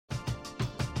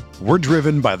We're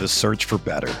driven by the search for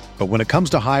better. But when it comes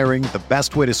to hiring, the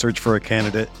best way to search for a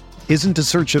candidate isn't to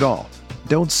search at all.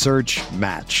 Don't search,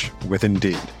 match with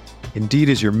Indeed. Indeed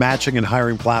is your matching and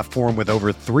hiring platform with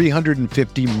over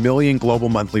 350 million global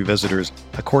monthly visitors,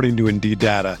 according to Indeed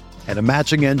data, and a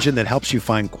matching engine that helps you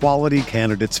find quality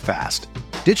candidates fast.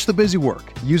 Ditch the busy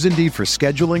work. Use Indeed for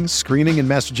scheduling, screening, and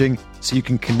messaging so you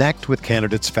can connect with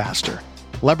candidates faster.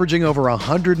 Leveraging over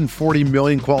 140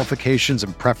 million qualifications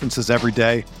and preferences every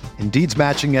day, Indeed's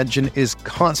matching engine is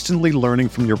constantly learning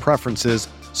from your preferences,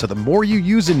 so the more you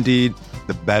use Indeed,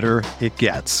 the better it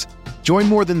gets. Join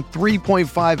more than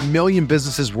 3.5 million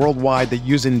businesses worldwide that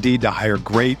use Indeed to hire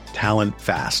great talent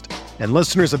fast. And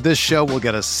listeners of this show will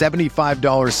get a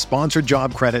 $75 sponsored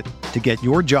job credit to get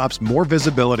your jobs more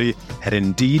visibility at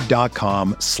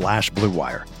Indeed.com/Blue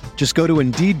Wire. Just go to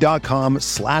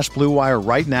Indeed.com/Blue Wire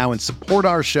right now and support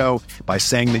our show by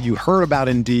saying that you heard about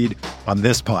Indeed on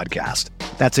this podcast.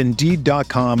 That's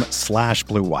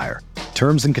Indeed.com/Blue Wire.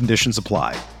 Terms and conditions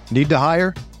apply. Need to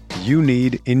hire? You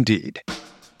need Indeed.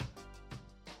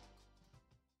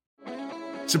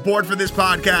 Support for this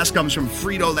podcast comes from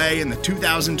Frito-Lay and the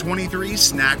 2023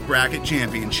 Snack Bracket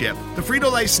Championship. The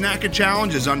Frito-Lay Snack-It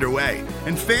Challenge is underway,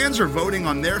 and fans are voting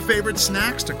on their favorite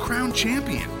snacks to crown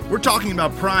champion. We're talking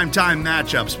about primetime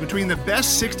matchups between the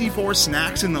best 64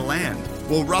 snacks in the land.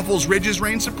 Will Ruffles Ridges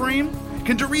reign supreme?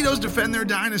 Can Doritos defend their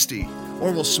dynasty?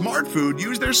 Or will Smart Food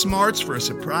use their smarts for a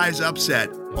surprise upset?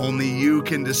 Only you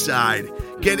can decide.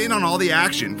 Get in on all the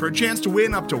action for a chance to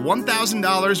win up to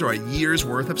 $1,000 or a year's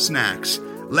worth of snacks.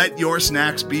 Let your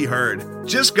snacks be heard.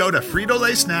 Just go to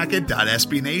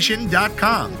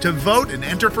fritolaysnacket.sbnation.com to vote and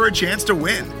enter for a chance to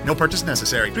win. No purchase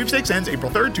necessary. Sweepstakes ends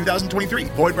April 3rd, 2023.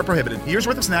 Void where prohibited. Year's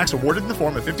worth of snacks awarded in the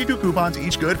form of 52 coupons,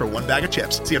 each good for one bag of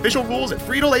chips. See official rules at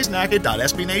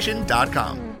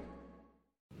fritolaysnacket.sbnation.com.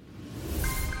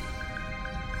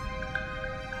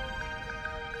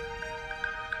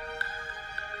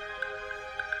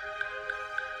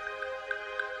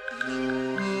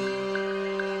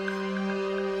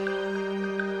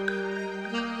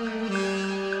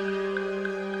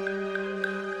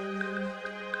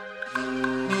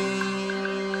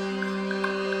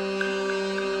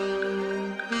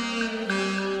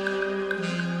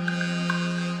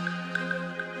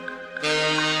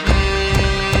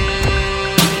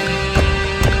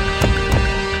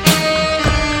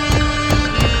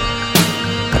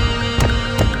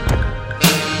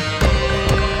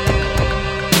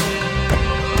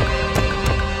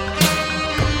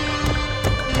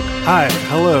 Hi,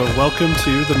 hello, welcome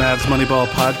to the Mavs Moneyball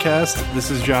podcast. This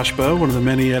is Josh Bowe, one of the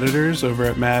many editors over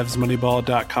at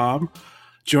mavsmoneyball.com.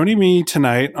 Joining me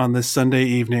tonight on this Sunday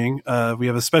evening, we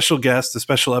have a special guest, a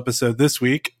special episode this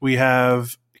week. We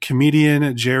have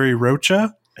comedian Jerry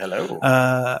Rocha. Hello.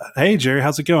 Hey, Jerry,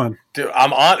 how's it going? Dude,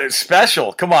 I'm on. It's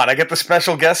special. Come on, I get the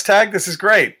special guest tag. This is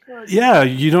great. Yeah,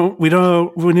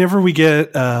 whenever we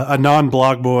get a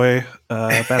non-blog boy,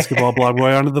 basketball blog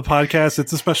boy onto the podcast,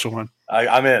 it's a special one.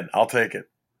 I'm in. I'll take it.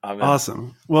 I'm in.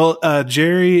 Awesome. Well,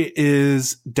 Jerry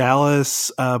is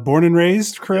Dallas born and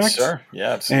raised, correct? Yes, sir. Yeah,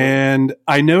 absolutely. And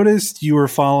I noticed you were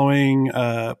following,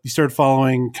 you started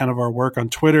following kind of our work on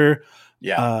Twitter.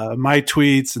 Yeah. My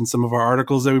tweets and some of our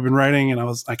articles that we've been writing. And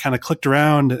I kind of clicked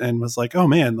around and was like, oh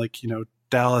man,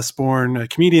 Dallas born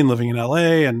comedian living in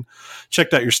LA, and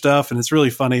checked out your stuff. And it's really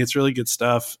funny. It's really good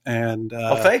stuff. And,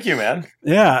 well, thank you, man.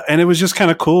 Yeah. And it was just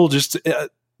kind of cool. Just,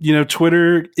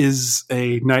 Twitter is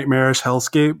a nightmarish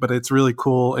hellscape, but it's really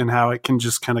cool in how it can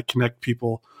just kind of connect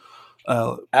people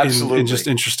in just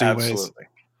interesting ways.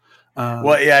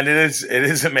 Well, yeah, and it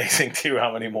is amazing too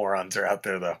how many morons are out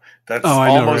there, though. That's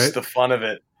almost the fun of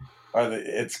it.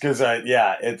 It's because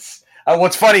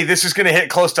what's funny. This is going to hit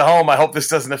close to home. I hope this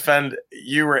doesn't offend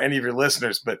you or any of your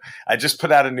listeners, but I just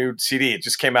put out a new CD. It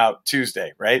just came out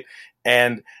Tuesday, right?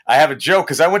 And I have a joke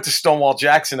because I went to Stonewall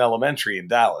Jackson Elementary in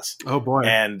Dallas. Oh boy!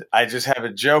 And I just have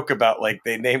a joke about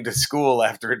they named a school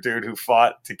after a dude who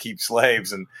fought to keep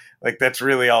slaves, and that's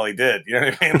really all he did. You know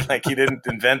what I mean? He didn't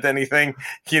invent anything.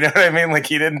 You know what I mean?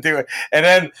 He didn't do it.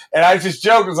 And I just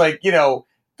joke. It was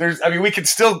we could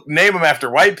still name them after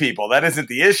white people. That isn't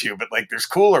the issue. But there's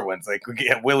cooler ones. We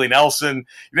get Willie Nelson. You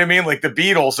know what I mean? The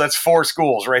Beatles. That's 4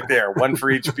 schools right there, one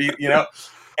for each beat.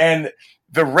 And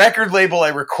the record label I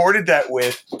recorded that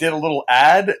with did a little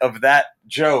ad of that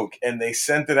joke, and they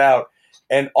sent it out.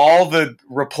 And all the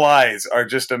replies are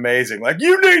just amazing.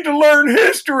 You need to learn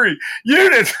history.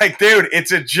 It's dude,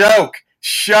 it's a joke.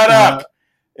 Shut up.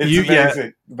 It's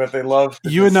amazing. But they love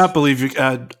it. You would not believe,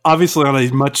 obviously on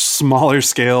a much smaller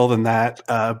scale than that,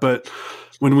 but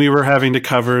when we were having to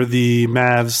cover the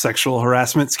Mavs sexual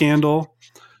harassment scandal,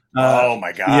 Oh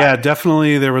my God. Yeah,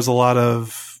 definitely. There was a lot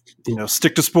of,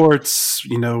 stick to sports.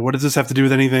 What does this have to do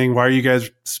with anything? Why are you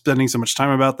guys spending so much time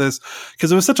about this?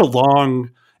 Because it was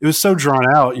it was so drawn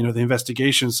out, the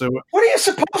investigation. So what are you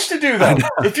supposed to do though?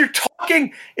 If you're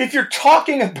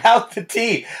talking about the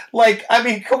team,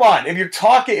 come on.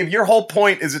 If your whole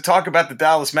point is to talk about the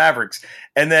Dallas Mavericks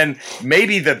and then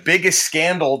maybe the biggest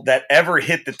scandal that ever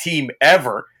hit the team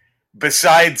ever,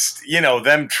 besides,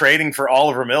 them trading for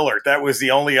Oliver Miller, that was the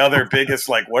only other biggest,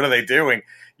 what are they doing?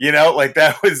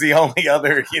 That was the only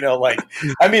other,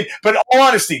 but in all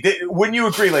honesty, wouldn't you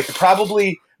agree?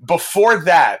 Probably before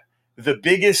that, the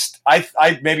biggest, I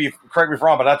maybe correct me if I'm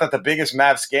wrong, but I thought the biggest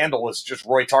Mavs scandal was just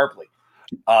Roy Tarpley.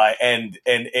 And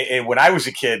when I was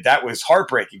a kid, that was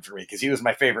heartbreaking for me because he was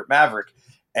my favorite Maverick.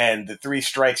 And the 3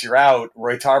 strikes you're out,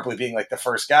 Roy Tarpley being the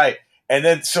first guy. And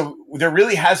then, so there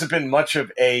really hasn't been much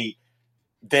of they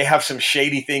have some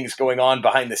shady things going on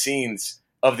behind the scenes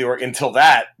until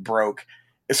that broke.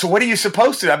 So what are you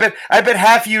supposed to do? I bet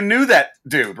half of you knew that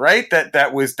dude, right? That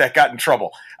got in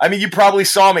trouble. I mean, you probably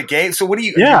saw him at games. So what do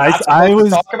you? Yeah, I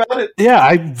was talk about it. Yeah,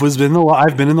 I've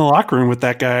been in the locker room with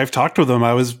that guy. I've talked with him.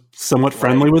 I was somewhat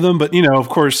friendly with him, but of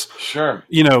course, sure.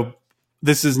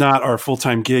 This is not our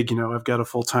full-time gig. I've got a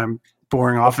full-time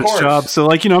boring office job. So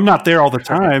I'm not there all the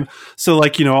time. So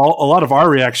a lot of our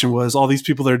reaction was all these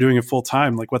people that are doing it full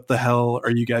time. What the hell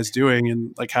are you guys doing?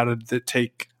 And how did it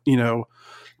take,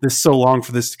 this so long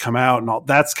for this to come out and all?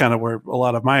 That's kind of where a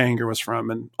lot of my anger was from.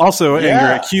 And also anger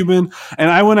at Cuban. And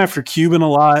I went after Cuban a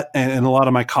lot and a lot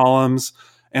of my columns.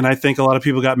 And I think a lot of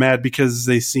people got mad because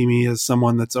they see me as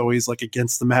someone that's always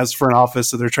against the Mavs front office.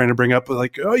 So they're trying to bring up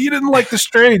oh, you didn't like this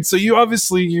trade. So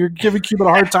you're giving Cuban a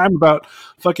hard time about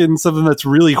fucking something that's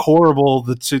really horrible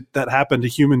that happened to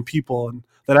human people. And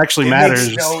that actually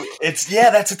matters.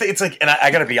 That's the thing. It's and I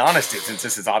got to be honest, since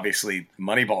this is obviously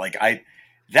Moneyball,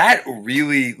 that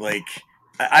really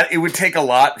it would take a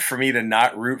lot for me to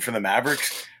not root for the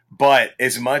Mavericks. But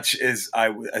as much as I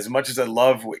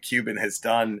love what Cuban has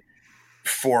done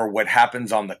for what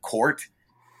happens on the court,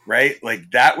 right?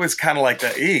 That was kind of I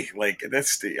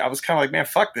was kind of man,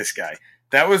 fuck this guy.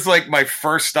 That was my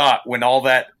first thought when all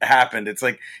that happened. It's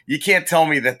you can't tell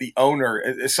me that the owner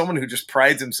is someone who just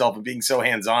prides himself in being so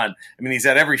hands-on. I mean, he's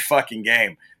at every fucking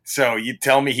game. So you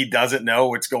tell me he doesn't know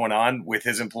what's going on with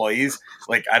his employees?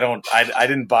 I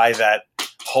didn't buy that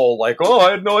whole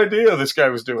I had no idea this guy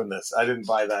was doing this. I didn't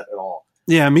buy that at all.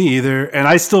 Yeah, me either. And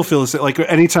I still feel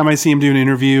anytime I see him do an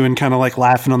interview and kind of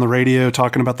laughing on the radio,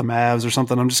 talking about the Mavs or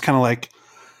something, I'm just kind of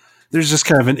there's just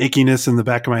kind of an ickiness in the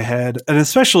back of my head. And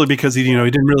especially because he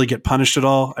didn't really get punished at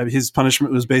all. His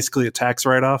punishment was basically a tax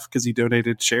write-off because he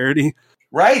donated to charity.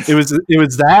 Right. It was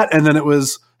that. And then it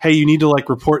was, hey, you need to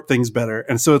report things better.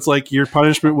 And so it's your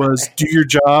punishment was do your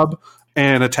job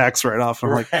and a tax write-off.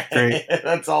 I'm great.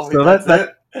 That's all. So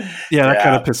that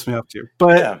kind of pissed me off too.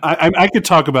 But I could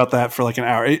talk about that for an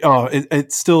hour.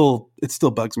 It still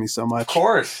bugs me so much. Of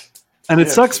course. And it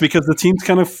sucks because the team's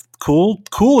kind of cool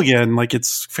again.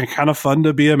 It's kind of fun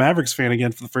to be a Mavericks fan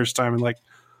again for the first time in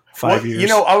 5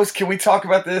 years. Can we talk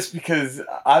about this? Because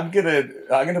I'm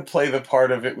gonna play the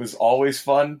part of it was always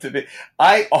fun to be.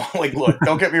 Look,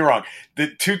 don't get me wrong.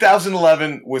 The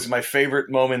 2011 was my favorite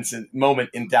moment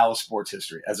in Dallas sports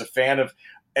history as a fan of.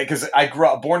 Because I grew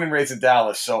up, born and raised in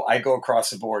Dallas, so I go across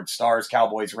the board: Stars,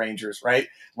 Cowboys, Rangers. Right?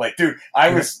 Dude,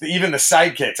 I was even the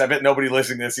sidekicks. I bet nobody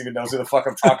listening to this even knows who the fuck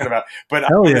I'm talking about. But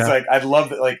I was I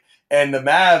loved it. And the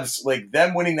Mavs,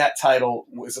 them winning that title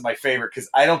was my favorite because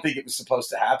I don't think it was supposed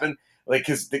to happen.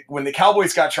 Because when the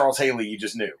Cowboys got Charles Haley, you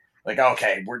just knew,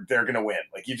 okay, they're gonna win.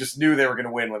 You just knew they were gonna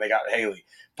win when they got Haley.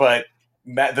 But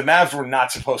the Mavs were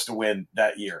not supposed to win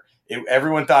that year.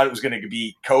 Everyone thought it was going to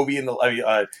be Kobe and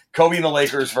the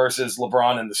Lakers versus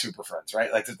LeBron and the Super Friends, right?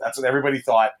 That's what everybody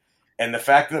thought. And the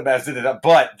fact that the Mavs did it up.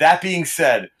 But that being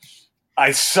said,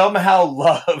 I somehow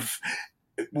love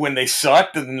when they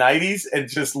sucked in the 90s and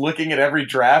just looking at every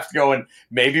draft going,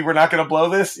 maybe we're not going to blow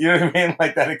this. You know what I mean?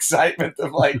 That excitement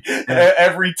of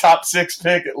every top 6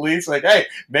 pick at least. Hey,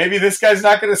 maybe this guy's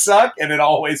not going to suck. And it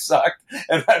always sucked.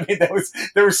 And I mean,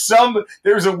 there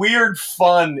was a weird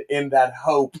fun in that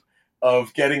hope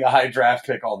of getting a high draft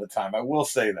pick all the time. I will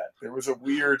say that there was a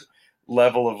weird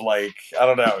level of I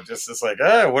don't know, just this what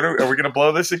are we going to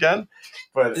blow this again?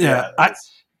 But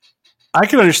I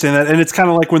can understand that. And it's kind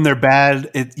of when they're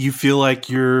bad, you feel like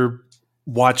you're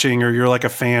watching, or you're like a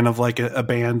fan of like a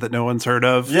band that no one's heard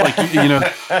of. Yeah. Like,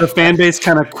 the fan base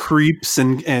kind of creeps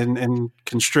and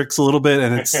constricts a little bit,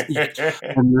 and and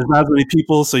there's not as many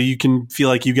people, so you can feel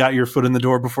like you got your foot in the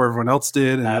door before everyone else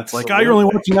did. And Absolutely. It's like, you're only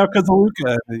watching now because of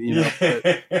Luka.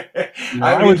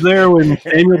 I was there when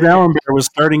Daniel Dallenberg was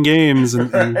starting games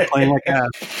and playing like that.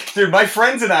 Dude, my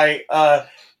friends and I,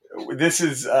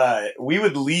 we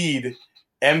would lead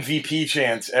MVP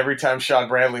chants every time Sean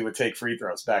Bradley would take free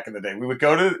throws back in the day. We would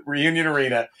go to Reunion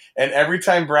Arena, and every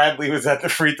time Bradley was at the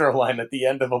free throw line at the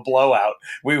end of a blowout,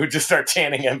 we would just start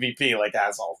chanting MVP like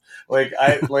assholes.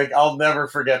 I'll never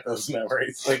forget those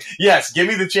memories. Like, yes, give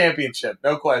me the championship,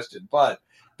 no question, but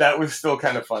that was still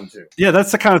kind of fun too. Yeah,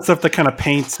 that's the kind of stuff that kind of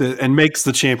paints it and makes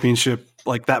the championship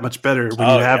like that much better when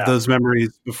you have those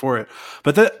memories before it.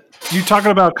 But you're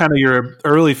talking about kind of your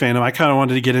early fandom. I kind of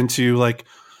wanted to get into like,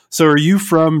 so are you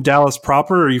from Dallas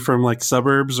proper, or are you from like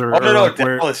suburbs or? No,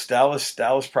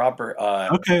 Dallas proper.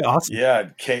 Okay, awesome.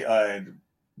 Yeah,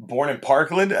 born in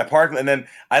Parkland, and then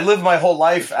I lived my whole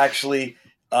life actually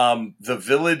the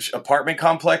Village apartment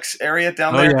complex area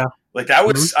down there. Yeah. Like that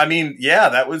was,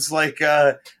 that was like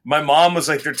my mom was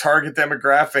like their target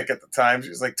demographic at the time. She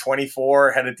was like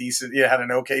 24, had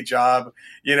an okay job,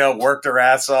 worked her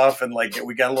ass off, and like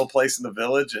we got a little place in the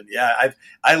Village. And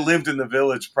I lived in the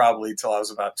Village probably till I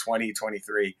was about 20,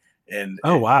 23. And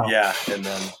oh wow, and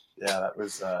then that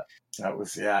was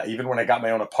even when I got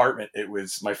my own apartment, it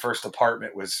was my first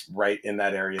apartment was right in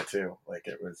that area too. Like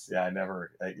it was,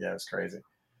 it was crazy.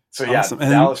 So awesome.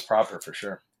 Dallas proper for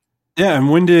sure. Yeah,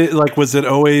 and when did was it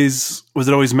always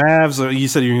Mavs? Or you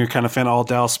said you're kind of fan of all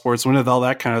Dallas sports. When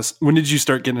did you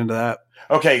start getting into that?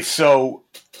 Okay, so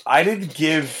I didn't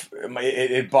give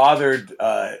it bothered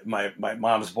my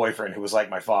mom's boyfriend, who was like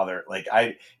my father. Like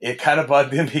it kind of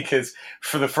bugged him because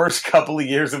for the first couple of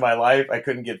years of my life, I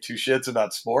couldn't give two shits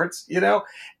about sports,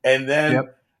 and then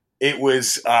it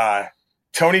was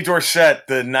Tony Dorsett,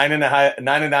 the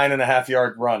 9.5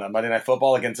 yard run on Monday Night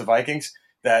Football against the Vikings.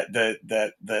 That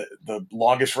the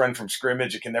longest run from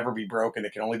scrimmage, it can never be broken.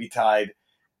 It can only be tied.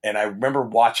 And I remember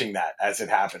watching that as it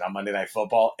happened on Monday Night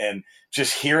Football and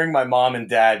just hearing my mom and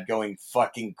dad going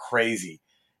fucking crazy.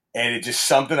 And it just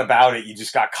something about it. You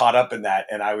just got caught up in that.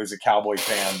 And I was a Cowboy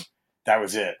fan. That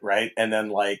was it. Right. And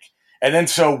then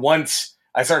so once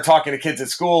I started talking to kids at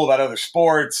school about other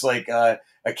sports, like a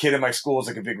kid in my school is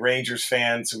like a big Rangers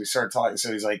fan. So we started talking.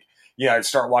 So he's like, I'd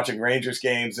start watching Rangers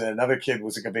games, and another kid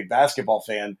was like a big basketball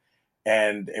fan.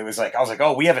 And it was like, I was like,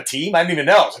 oh, we have a team? I didn't even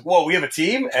know. I was like, whoa, we have a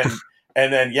team?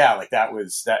 And then, that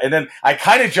was that. And then I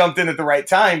kind of jumped in at the right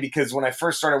time because when I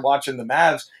first started watching the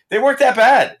Mavs, they weren't that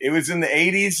bad. It was in the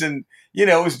 80s, and,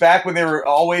 it was back when they were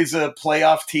always a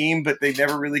playoff team, but they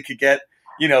never really could get,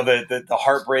 the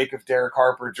heartbreak of Derek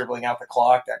Harper dribbling out the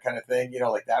clock, that kind of thing.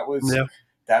 That was... Yeah.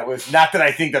 That was not that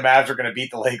I think the Mavs are going to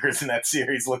beat the Lakers in that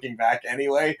series looking back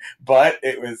anyway, but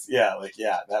it was,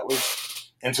 that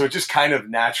was, and so it just kind of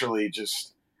naturally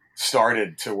just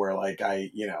started to where like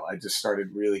I just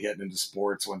started really getting into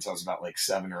sports once I was about like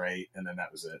 7 or 8, and then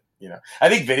that was it. I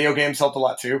think video games helped a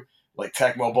lot too, like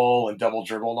Tecmo Bowl and Double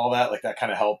Dribble and all that. Like that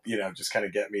kind of helped, just kind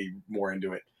of get me more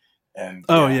into it. And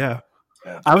Yeah.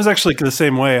 I was actually the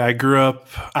same way. I grew up,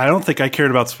 I don't think I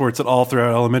cared about sports at all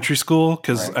throughout elementary school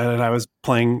because I was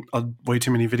playing way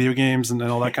too many video games and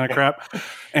all that kind of crap.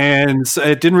 And so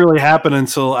it didn't really happen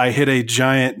until I hit a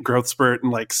giant growth spurt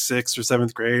in like 6th or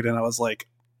 7th grade. And I was like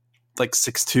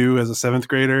 6'2" as a 7th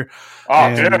grader. Oh,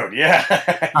 and dude,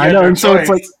 yeah. I know. And so it's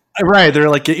like, right. They're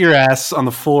like, get your ass on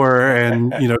the floor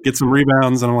and, get some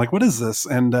rebounds. And I'm like, what is this?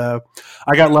 And I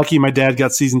got lucky. My dad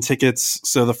got season tickets.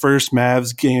 So the first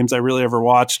Mavs games I really ever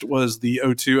watched was the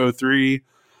 02-03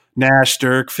 Nash,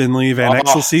 Dirk, Finley, Van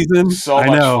Exel season. So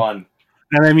much fun.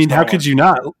 And I mean, how could you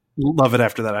not love it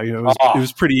after that? It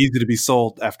was pretty easy to be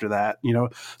sold after that,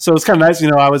 So it's kind of nice.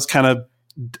 I was kind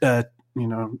of,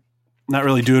 not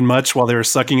really doing much while they were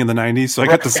sucking in the 90s. So I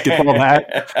got to skip all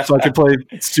that so I could play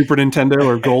Super Nintendo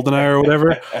or GoldenEye or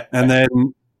whatever. And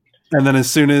then as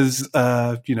soon as,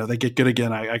 they get good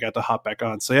again, I got to hop back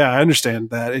on. So yeah, I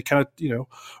understand that it kind of,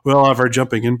 we all have our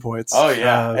jumping in points. Oh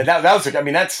yeah. And that was,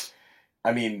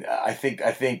 I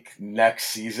think next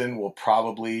season will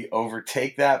probably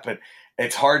overtake that, but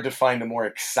it's hard to find a more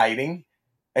exciting,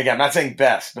 again, I'm not saying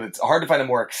best, but it's hard to find a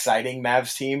more exciting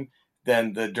Mavs team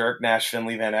than the Dirk, Nash,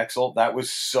 Finley, Van Exel. That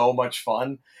was so much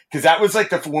fun because that was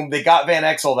like when they got Van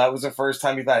Exel, that was the first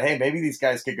time you thought, hey, maybe these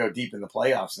guys could go deep in the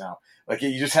playoffs now. Like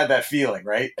you just had that feeling,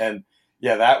 right? And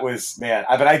yeah, that was, man.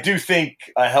 But I do think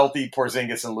a healthy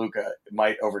Porzingis and Luka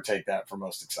might overtake that for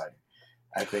most exciting.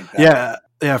 I think. Yeah,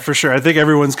 for sure. I think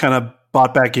everyone's kind of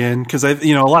bought back in because a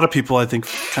lot of people I think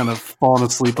kind of fallen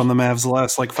asleep on the Mavs the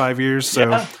last like 5 years.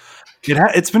 So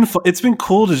it's been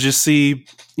cool to just see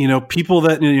people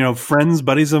that friends,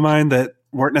 buddies of mine that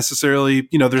weren't necessarily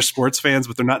they're sports fans,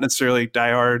 but they're not necessarily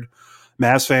diehard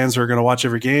Mavs fans who are going to watch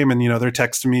every game. And they're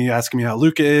texting me asking me how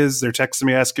Luka is. They're texting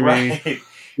me asking me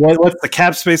what's the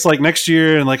cap space like next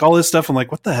year and like all this stuff. I'm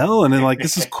like, what the hell? And then like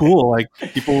this is cool. Like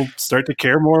people start to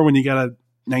care more when you got a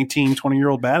 19,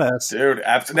 20-year-old badass. Dude,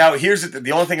 now here's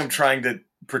the only thing I'm trying to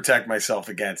protect myself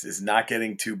against is not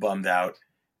getting too bummed out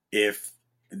if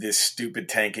this stupid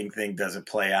tanking thing doesn't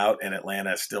play out and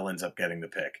Atlanta still ends up getting the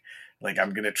pick. Like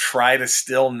I'm going to try to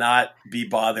still not be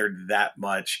bothered that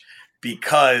much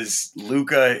because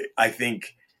Luka, I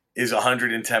think, is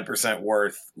 110%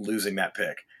 worth losing that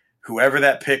pick. Whoever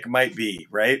that pick might be,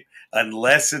 right?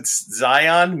 Unless it's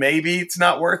Zion, maybe it's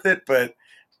not worth it, but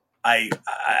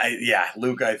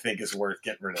Luka, I think, is worth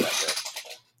getting rid of that pick.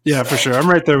 Yeah, for sure. I'm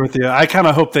right there with you. I kind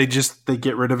of hope they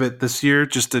get rid of it this year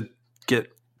just to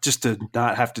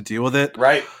not have to deal with it.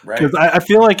 Right. Because I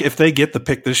feel like if they get the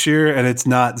pick this year and it's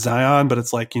not Zion, but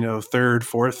it's like, third,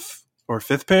 fourth, or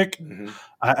fifth pick, mm-hmm.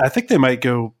 I think they might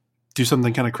go do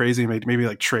something kind of crazy, maybe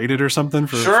like trade it or something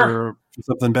for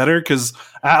something better. Because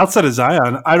outside of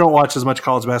Zion, I don't watch as much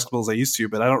college basketball as I used to,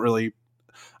 but I don't really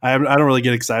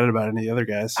get excited about any of the other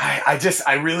guys.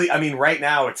 Right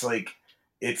now it's like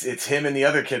it's him and the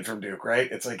other kid from Duke, right?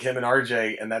 It's like him and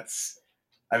RJ, and that's.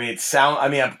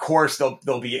 Of course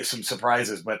there'll be some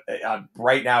surprises, but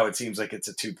right now it seems like it's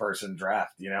a 2-person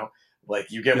draft.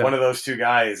 Like you get one of those two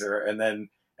guys, and then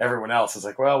everyone else is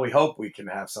like, well, we hope we can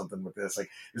have something with this. Like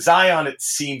Zion, it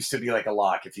seems to be like a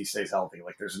lock if he stays healthy.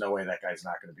 Like there's no way that guy's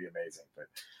not going to be amazing. But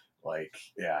I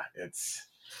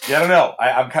don't know.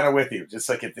 I'm kind of with you. Just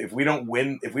like if we don't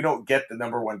win, if we don't get the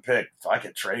number 1 pick, I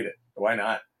can trade it. Why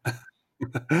not?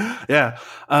 Yeah.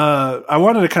 I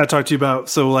wanted to kind of talk to you about,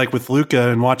 so like with Luka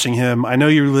and watching him, I know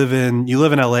you live in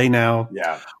LA now.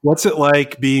 Yeah. What's it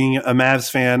like being a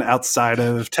Mavs fan outside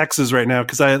of Texas right now?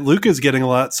 Cause Luka's getting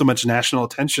so much national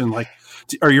attention. Like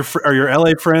are your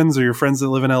LA friends or your friends that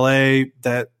live in LA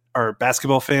that are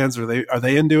basketball fans? Are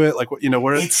they into it? Like what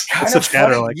it's kind of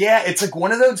funny. Like? Yeah. It's like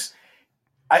one of those,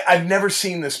 I've never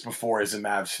seen this before as a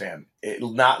Mavs fan,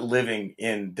 not living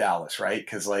in Dallas. Right.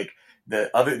 Cause like,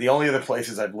 the only other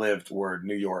places I've lived were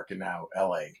New York and now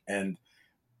LA. And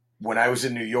when I was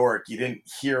in New York, you didn't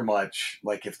hear much,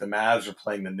 like if the Mavs were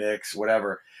playing the Knicks,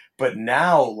 whatever. But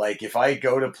now, like if I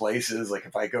go to places, like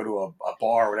if I go to a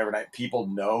bar or whatever, people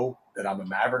know that I'm a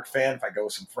Maverick fan. If I go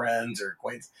with some friends or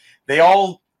acquaintances, they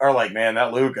all are like, man,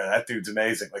 that Luka, that dude's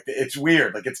amazing. Like it's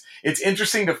weird. Like it's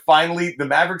interesting to the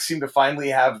Mavericks seem to finally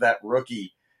have that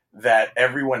rookie that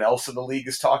everyone else in the league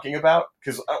is talking about.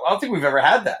 Because I don't think we've ever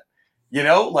had that.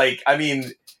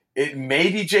 It may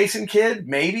be Jason Kidd,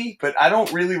 maybe, but I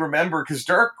don't really remember because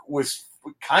Dirk was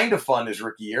kind of fun his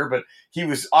rookie year, but he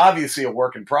was obviously a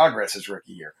work in progress his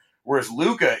rookie year. Whereas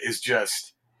Luka is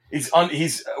just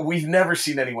we've never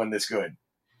seen anyone this good,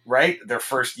 right? Their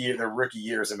rookie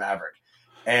year as a Maverick,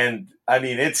 and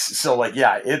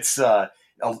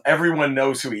everyone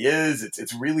knows who he is.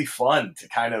 It's really fun to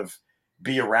kind of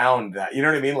be around that. You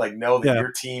know what I mean? Like know that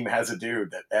your team has a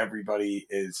dude that everybody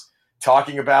is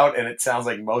talking about, and it sounds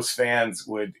like most fans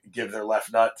would give their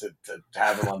left nut to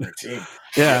have him on their team.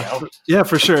 Yeah,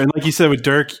 for sure. And like you said with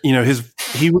Dirk,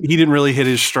 he didn't really hit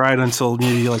his stride until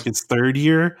maybe like his third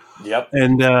year. Yep.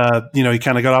 And he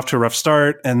kind of got off to a rough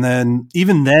start, and then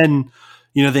even then,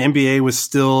 the NBA was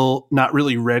still not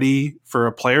really ready for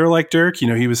a player like Dirk.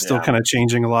 He was still kind of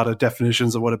changing a lot of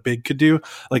definitions of what a big could do.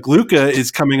 Like Luka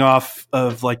is coming off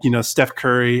of Steph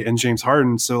Curry and James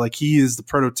Harden, so like he is the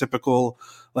prototypical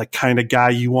like kind of guy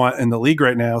you want in the league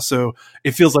right now. So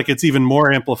it feels like it's even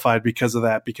more amplified because of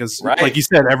that, because like you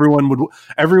said,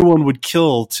 everyone would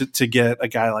kill to get a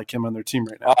guy like him on their team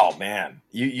right now. Oh man,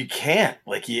 you can't,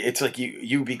 like, it's like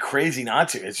you'd be crazy not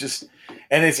to. It's just,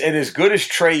 and as good as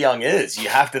Trae Young is, you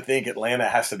have to think Atlanta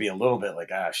has to be a little bit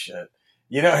like, shit,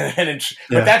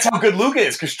 but that's how good Luka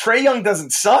is. Cause Trae Young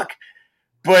doesn't suck,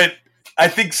 but I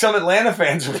think some Atlanta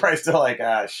fans are probably still like,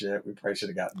 shit, we probably should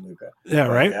have gotten Luka. Yeah,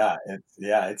 but right.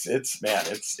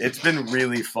 It's been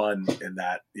really fun in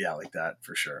that, like that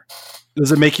for sure.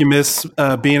 Does it make you miss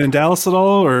being in Dallas at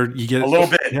all, or you get a little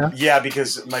bit? Yeah,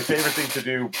 because my favorite thing to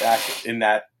do back in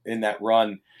that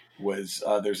run was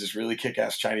there's this really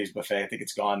kick-ass Chinese buffet. I think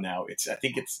it's gone now. I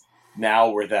think it's now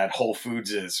where that Whole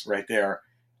Foods is, right there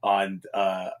on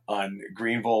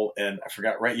Greenville, and I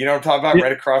forgot, right? You know what I'm talking about? Yeah.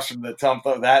 Right across from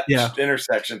the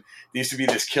intersection. There used to be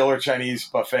this killer Chinese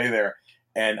buffet there,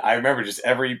 And I remember just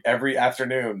every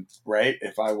afternoon, right?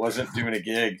 If I wasn't doing a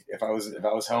gig, if I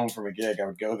was home from a gig, I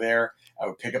would go there, I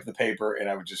would pick up the paper, and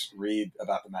I would just read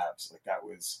about the Mavs. Like that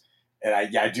was, and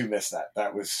I do miss that.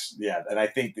 That was, yeah. And I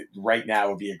think that right now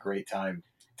would be a great time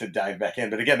to dive back in.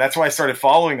 But again, that's why I started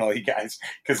following all you guys,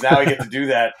 because now I get to do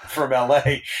that from LA.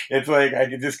 It's like I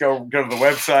can just go to the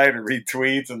website and read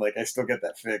tweets, and like I still get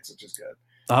that fix, which is good.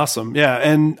 Awesome. Yeah.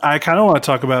 And I kind of want to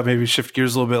talk about, maybe shift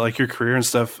gears a little bit, like your career and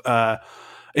stuff.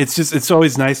 It's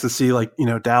always nice to see, like,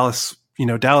 Dallas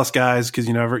guys, because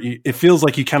it feels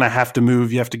like you kind of have to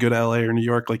move. You have to go to LA or New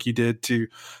York like you did to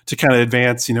kind of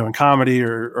advance, in comedy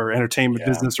or entertainment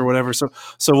business or whatever. So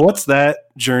what's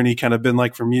that journey kind of been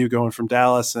like from you, going from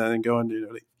Dallas and then going to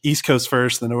the East Coast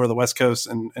first, then over the West Coast,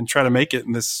 and try to make it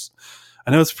in this?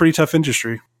 I know it's a pretty tough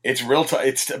industry. It's real tough.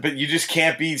 But you just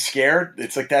can't be scared.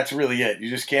 It's like, that's really it. You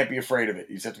just can't be afraid of it.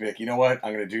 You just have to be like, you know what?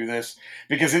 I'm going to do this,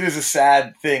 because it is a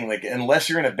sad thing. Like, unless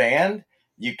you're in a band,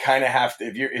 you kind of have to.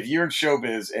 If you're in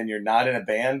showbiz and you're not in a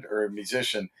band or a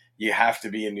musician, you have to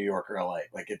be in New York or LA.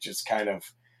 Like, it just kind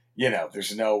of,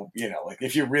 there's no, like,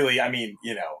 if you really,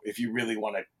 if you really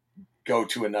want to go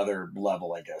to another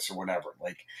level, I guess, or whatever.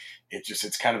 Like,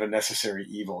 it's kind of a necessary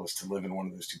evil is to live in one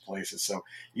of those two places. So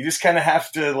you just kind of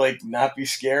have to, like, not be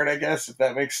scared, I guess, if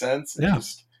that makes sense.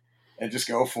 And just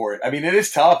go for it. I mean, it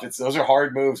is tough. Those are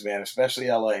hard moves, man, especially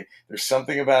LA. There's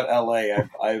something about LA.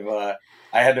 I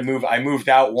had to move. I moved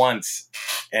out once,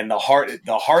 and the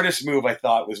hardest move I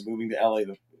thought was moving to LA,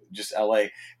 just LA.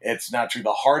 It's not true.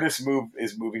 The hardest move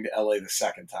is moving to LA the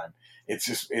second time. It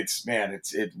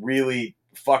really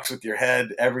fucks with your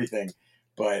head, everything.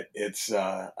 But it's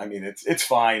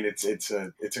fine. It's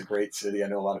a great city. I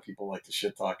know a lot of people like to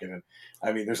shit talk it, and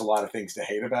I mean, there's a lot of things to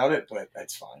hate about it, but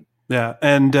it's fine. Yeah.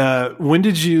 And when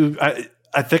did you?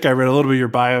 I think I read a little bit of your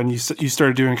bio, and you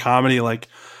started doing comedy, like,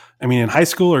 I mean, in high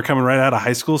school or coming right out of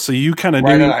high school. So you kind of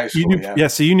knew,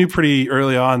 so you knew pretty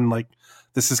early on, like,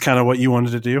 this is kind of what you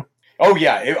wanted to do. Oh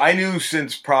yeah, I knew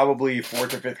since probably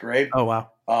 4th or 5th grade. Oh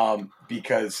wow.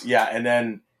 Because and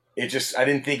then I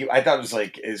thought it was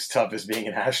like as tough as being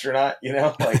an astronaut,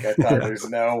 like I thought there's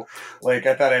no, like,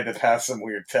 I thought I had to pass some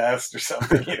weird test or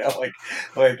something, I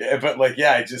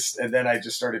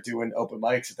just started doing open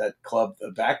mics at that club,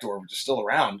 the Backdoor, which is still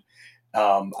around.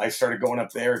 I started going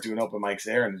up there, doing open mics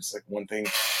there, and it's like one thing,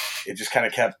 it just kind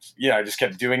of kept, I just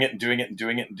kept doing it and doing it and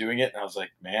doing it and doing it. And I was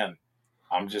like, man,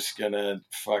 I'm just going to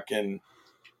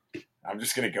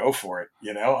go for it.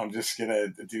 I'm just going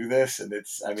to do this. And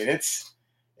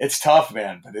it's tough,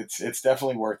 man, but it's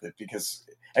definitely worth it, because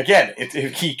again,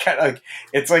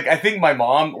 it's like, I think my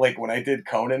mom, like, when I did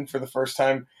Conan for the first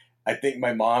time, I think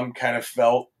my mom kind of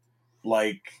felt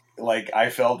like I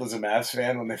felt as a Mavs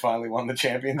fan when they finally won the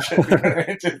championship.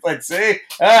 Just like, see,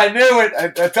 I knew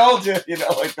it. I told you,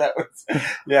 like that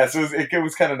was, so it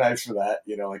was kind of nice for that,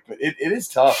 but it is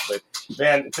tough. But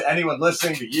man, to anyone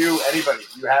listening, to you, anybody,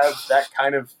 if you have that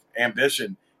kind of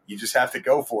ambition, you just have to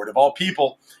go for it, of all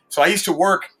people. So I used to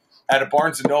work at a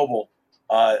Barnes & Noble.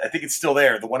 I think it's still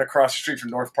there, the one across the street from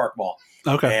North Park Mall.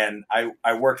 Okay. And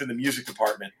I worked in the music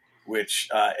department, which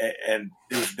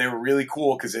they were really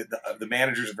cool, because the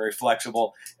managers are very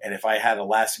flexible. And if I had a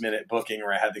last minute booking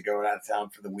or I had to go out of town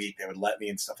for the week, they would let me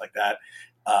and stuff like that.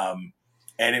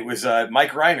 And it was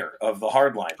Mike Reiner of the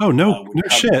Hardline. Oh, no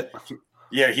shit.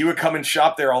 Yeah, he would come and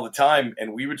shop there all the time,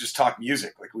 and we would just talk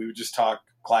music. Like, we would just talk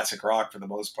classic rock for the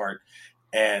most part.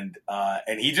 And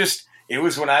it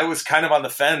was when I was kind of on the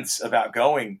fence about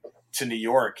going to New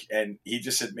York, and he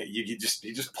just said,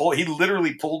 he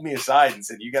literally pulled me aside and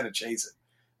said, you got to chase it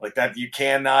like that. You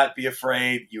cannot be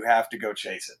afraid. You have to go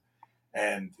chase it.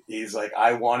 And he's like,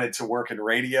 I wanted to work in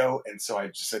radio. And so I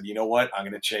just said, you know what? I'm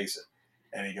going to chase it.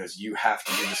 And he goes, you have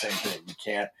to do the same thing. You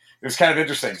can't. It was kind of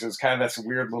interesting. So it was kind of that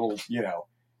weird little,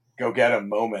 go get him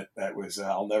moment. That was,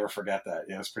 I'll never forget that.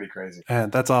 Yeah, it was pretty crazy.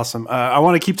 And that's awesome. I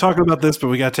want to keep talking about this, but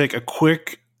we got to take a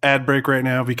quick ad break right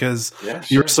now, because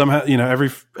you're somehow, every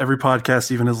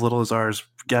podcast, even as little as ours,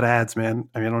 get ads, man.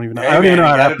 I mean, I don't even know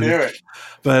how to do it.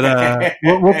 But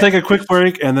we'll take a quick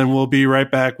break, and then we'll be right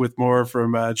back with more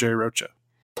from Jerry Rocha.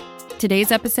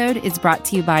 Today's episode is brought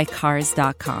to you by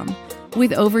Cars.com.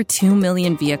 With over 2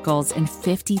 million vehicles and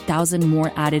 50,000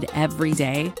 more added every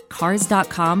day,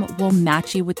 Cars.com will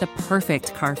match you with the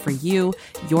perfect car for you,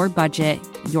 your budget,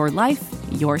 your life,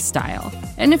 your style.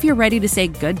 And if you're ready to say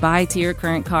goodbye to your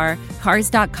current car,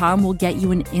 Cars.com will get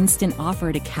you an instant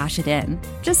offer to cash it in.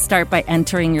 Just start by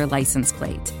entering your license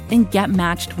plate and get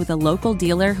matched with a local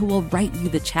dealer who will write you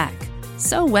the check.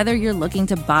 So whether you're looking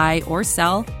to buy or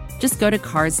sell, just go to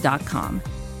Cars.com.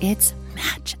 It's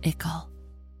magical.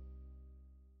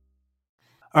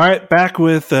 All right, back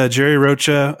with Jerry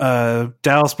Rocha,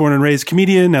 Dallas born and raised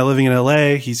comedian, now living in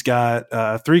LA. He's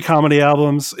got 3 comedy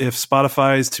albums, if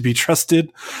Spotify is to be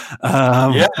trusted.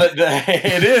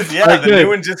 It is. Yeah, right, the good. new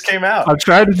one just came out. I'm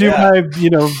trying to do my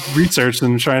research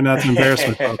and trying not to embarrass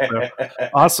myself. So.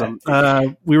 Awesome.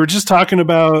 We were just talking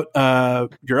about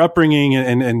your upbringing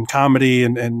and comedy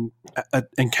and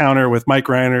encounter with Mike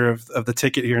Reiner of the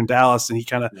Ticket here in Dallas, and he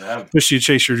kind of pushed you to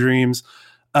chase your dreams.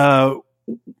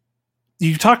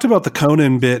 You talked about the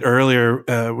Conan bit earlier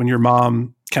when your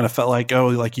mom kind of felt like,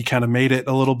 you kind of made it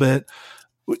a little bit.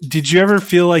 Did you ever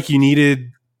feel like you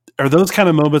needed, are those kind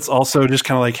of moments also just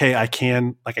kind of like, hey, I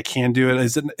can do it?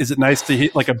 Is it nice to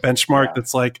hit like a benchmark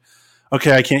that's like,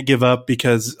 okay, I can't give up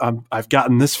because I've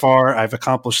gotten this far. I've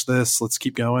accomplished this. Let's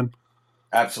keep going.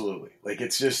 Absolutely. Like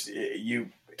it's just you,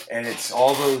 and it's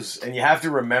all those, and you have to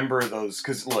remember those.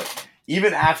 Cause look,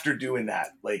 even after doing that,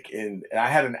 and I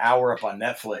had an hour up on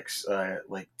Netflix,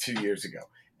 2 years ago,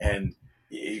 and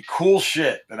cool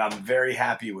shit that I'm very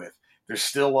happy with. There's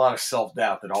still a lot of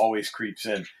self-doubt that always creeps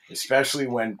in, especially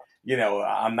when,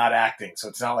 I'm not acting. So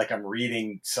it's not like I'm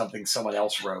reading something someone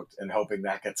else wrote and hoping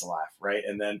that gets a laugh. Right.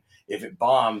 And then if it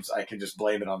bombs, I can just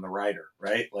blame it on the writer.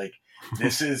 Right. Like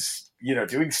this is,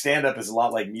 doing stand-up is a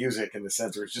lot like music in the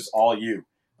sense where it's just all you.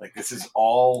 Like this is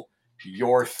all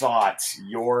your thoughts,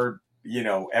 your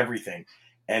everything.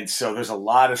 And so there's a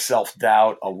lot of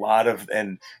self-doubt,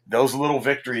 and those little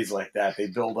victories like that, they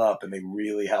build up and they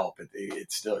really help.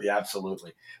 It's still,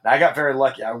 absolutely. And I got very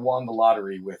lucky. I won the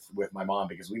lottery with my mom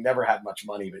because we never had much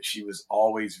money, but she was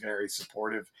always very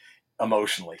supportive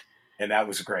emotionally. And that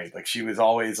was great. Like she was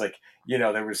always like,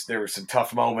 there were some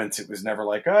tough moments. It was never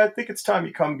like, I think it's time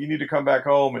you need to come back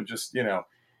home and just,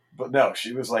 but no,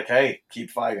 she was like, hey,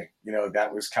 keep fighting.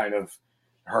 That was kind of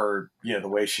her, the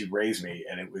way she raised me.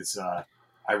 And it was,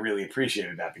 I really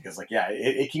appreciated that because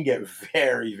it can get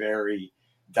very, very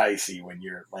dicey when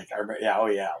you're like,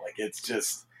 like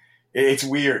it's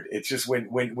weird. It's just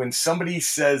when somebody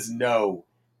says no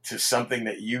to something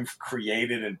that you've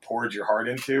created and poured your heart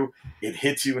into, it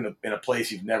hits you in a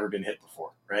place you've never been hit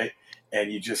before. Right.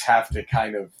 And you just have to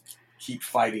kind of keep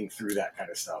fighting through that kind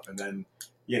of stuff. And then,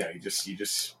 you just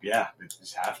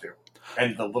have to.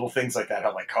 And the little things like that,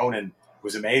 how like Conan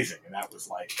was amazing. And that was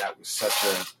such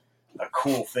a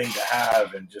cool thing to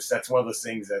have. And just, that's one of those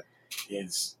things that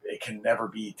it can never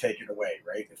be taken away.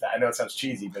 Right. I know it sounds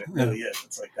cheesy, but it really is.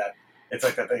 It's like that. It's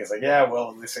like that thing. It's like, well,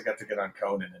 at least I got to get on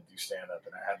Conan and do stand up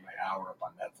and I had my hour up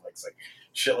on Netflix. Like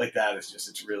shit like that is just,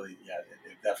 it's really,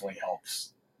 it definitely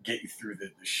helps get you through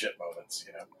the shit moments,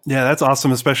 Yeah, that's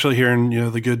awesome, especially hearing,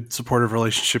 the good supportive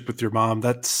relationship with your mom.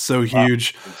 That's so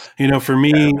huge. For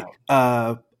me,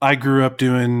 I grew up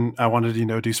I wanted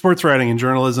to do sports writing and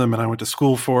journalism, and I went to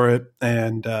school for it.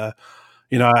 And,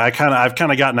 I've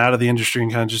kind of gotten out of the industry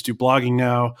and kind of just do blogging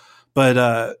now.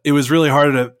 But it was really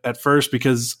hard at first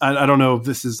because I don't know if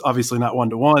this is obviously not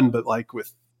one-to-one, but like when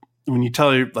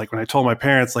I told my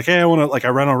parents, like, hey, I want to,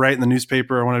 I want to write in the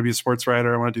newspaper. I want to be a sports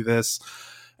writer. I want to do this.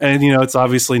 And, it's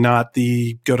obviously not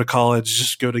the go to college,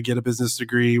 just go to get a business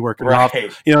degree, work it off.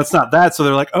 It's not that. So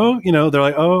they're like,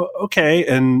 oh, okay.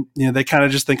 And, they kind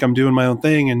of just think I'm doing my own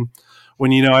thing. And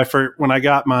when, when I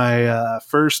got my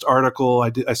first article,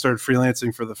 I started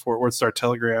freelancing for the Fort Worth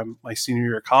Star-Telegram my senior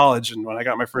year of college. And when I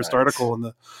got my first article in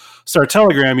the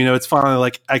Star-Telegram, it's finally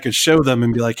like I could show them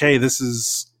and be like, hey, this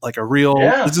is like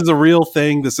this is a real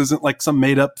thing. This isn't like some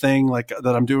made up thing like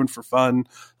that I'm doing for fun.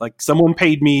 Like someone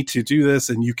paid me to do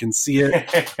this and you can see it.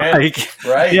 Right.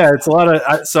 Yeah. It's a lot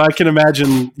of, so I can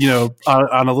imagine,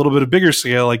 on a little bit of bigger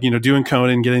scale, like, doing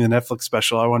Conan, getting the Netflix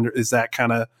special. I wonder, is that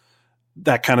kind of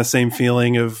same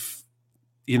feeling of,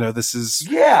 this is, it's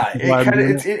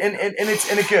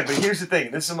good. But here's the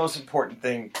thing. This is the most important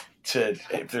thing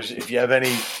if you have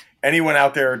anyone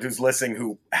out there who's listening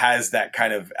who has that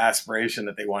kind of aspiration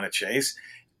that they want to chase,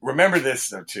 remember this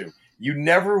though too. You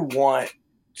never want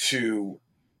to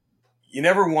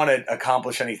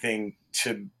accomplish anything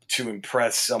to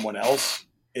impress someone else,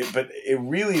 but it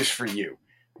really is for you,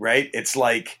 right? It's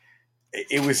like,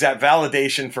 it was that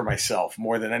validation for myself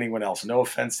more than anyone else. No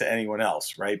offense to anyone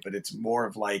else, right? But it's more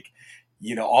of like,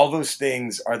 all those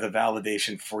things are the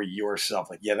validation for yourself.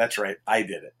 Like, yeah, that's right. I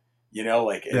did it.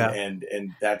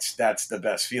 And that's the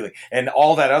best feeling. And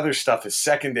all that other stuff is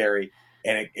secondary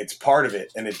and it's part of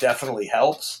it. And it definitely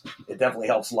helps. It definitely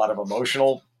helps a lot of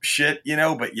emotional shit,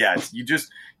 but yeah,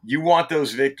 you want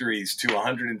those victories to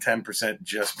 110%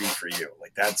 just be for you.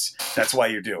 Like that's why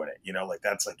you're doing it.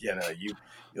 That's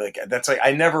like, that's like,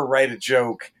 I never write a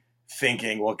joke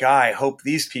thinking, well, I hope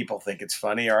these people think it's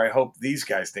funny, or I hope these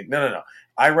guys think, no.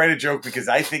 I write a joke because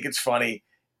I think it's funny.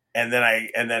 and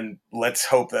then let's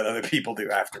hope that other people do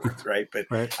afterwards, right? But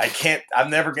Right. I'm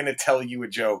never going to tell you a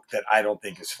joke that I don't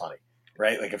think is funny,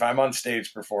 right? Like if I'm on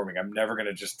stage performing, I'm never going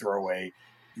to just throw away,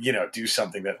 do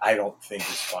something that I don't think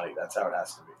is funny. That's how it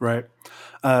has to be. Right.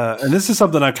 And this is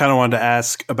something I kind of wanted to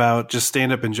ask about just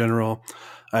stand-up in general.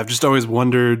 I've just always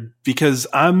wondered, because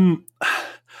I'm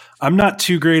not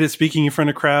too great at speaking in front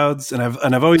of crowds, and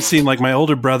I've always seen, like, my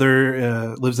older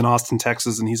brother lives in Austin,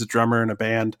 Texas, and he's a drummer in a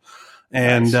band.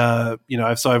 And,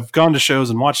 Nice. so I've gone to shows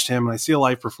and watched him, and I see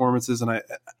live performances, and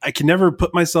I can never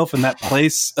put myself in that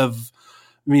place of,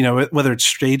 whether it's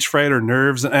stage fright or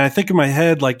nerves. And I think in my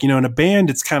head, like, in a band,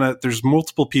 it's kind of, there's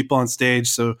multiple people on stage,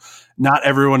 so not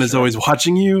everyone is always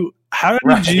watching you. How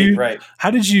did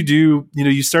you do,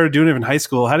 you started doing it in high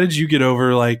school. How did you get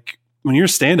over, like, when you're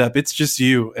stand-up, it's just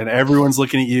you and everyone's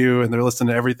looking at you and they're listening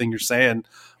to everything you're saying.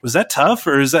 Was that tough,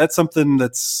 or is that something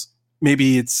that's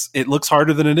maybe it looks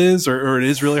harder than it is, or it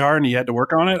is really hard and you had to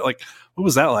work on it? Like, what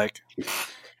was that like?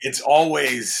 It's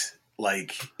always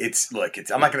like,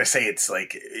 I'm not going to say it's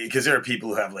like, because there are people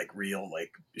who have like real,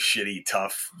 like shitty,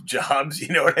 tough jobs. You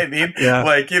know what I mean? Yeah.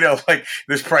 Like, like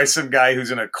there's probably some guy who's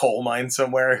in a coal mine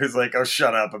somewhere who's like, oh,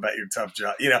 shut up about your tough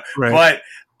job, Right. But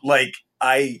like,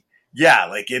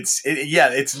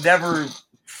 it's never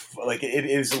like, it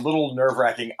is a little nerve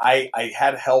wracking. I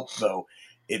had help though.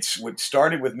 It's what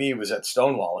started with me was at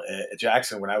Stonewall at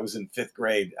Jackson when I was in 5th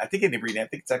grade. I think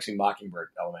it's actually Mockingbird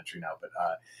Elementary now, but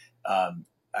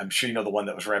I'm sure you know the one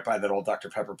that was right by that old Dr.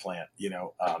 Pepper plant.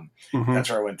 Mm-hmm. That's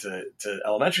where I went to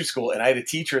elementary school, and I had a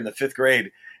teacher in the 5th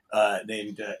grade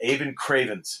named Avon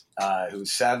Cravens, who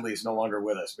sadly is no longer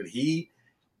with us. But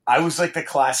I was like the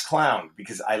class clown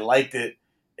because I liked it.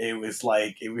 It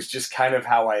was just kind of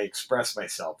how I expressed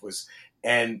myself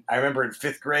and I remember in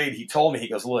 5th grade, he told me, he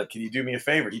goes, look, can you do me a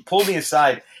favor? He pulled me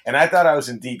aside, and I thought I was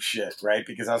in deep shit, right?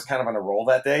 Because I was kind of on a roll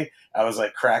that day. I was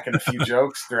like cracking a few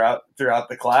jokes throughout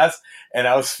the class, and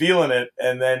I was feeling it.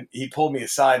 And then he pulled me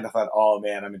aside, and I thought, oh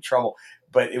man, I'm in trouble.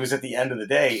 But it was at the end of the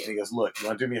day, and he goes, look, you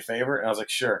want to do me a favor? And I was like,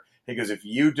 sure. He goes, if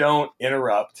you don't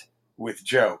interrupt with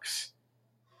jokes,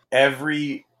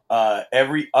 every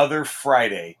other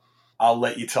Friday, I'll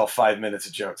let you tell 5 minutes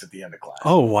of jokes at the end of class.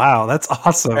 Oh, wow. That's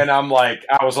awesome. And I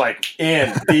was like,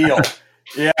 in, deal.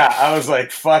 Yeah, I was like,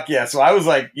 fuck yeah. So I was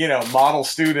like, model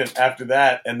student after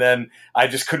that. And then I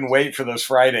just couldn't wait for those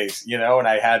Fridays, and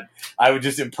I would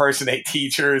just impersonate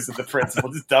teachers and the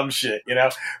principal, just dumb shit,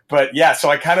 But yeah, so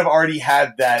I kind of already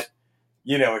had that,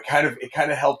 it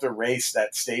kind of helped erase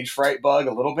that stage fright bug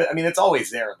a little bit. I mean, it's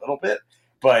always there a little bit,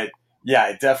 but yeah,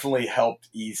 it definitely helped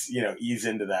ease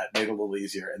into that, made it a little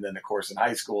easier. And then, of course, in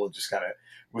high school, it just kind of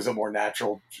was a more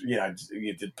natural,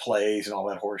 you did plays and all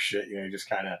that horse shit. You just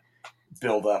kind of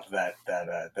build up that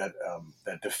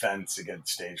defense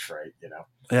against stage fright,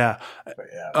 Yeah. But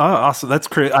yeah. Oh, awesome. That's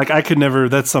crazy. Like, I could never,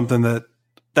 that's something that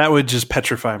would just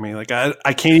petrify me. Like,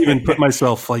 I can't even put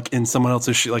myself like in someone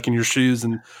else's shoe, like in your shoes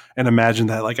and imagine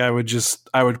that. Like, I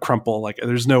would crumple. Like,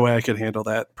 there's no way I could handle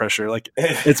that pressure. Like,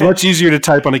 it's much easier to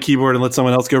type on a keyboard and let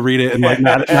someone else go read it and like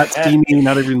not see me,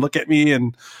 not even look at me.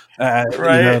 And,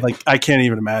 right. Like I can't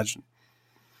even imagine.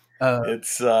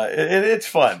 It's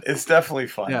fun. It's definitely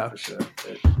fun. Yeah. For sure.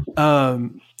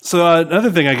 So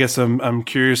another thing I guess I'm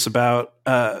curious about,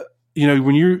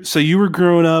 when you were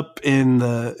growing up in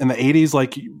the 80s,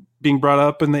 like being brought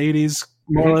up in the 80s,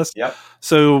 more or less. Yep.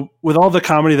 So with all the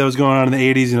comedy that was going on in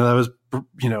the 80s, that was,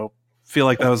 feel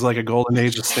like that was like a golden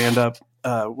age of stand up.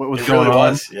 What was going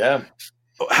on? Yeah.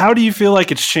 How do you feel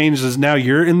like it's changed as now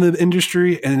you're in the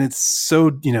industry and it's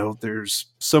so, there's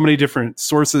so many different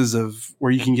sources of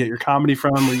where you can get your comedy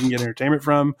from, where you can get entertainment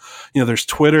from, there's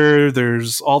Twitter,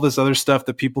 there's all this other stuff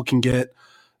that people can get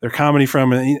their comedy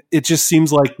from. And it just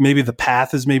seems like maybe the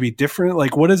path is maybe different.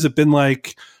 Like, what has it been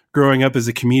like growing up as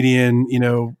a comedian,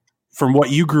 from what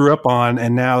you grew up on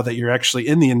and now that you're actually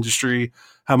in the industry,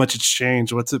 how much it's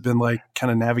changed? What's it been like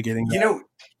kind of navigating that?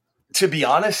 To be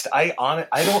honest, I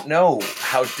don't know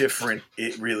how different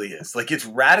it really is. Like, it's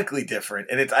radically different.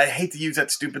 And I hate to use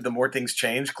that stupid, the more things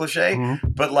change cliche, Mm-hmm.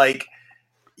 but like,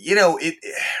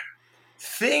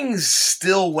 things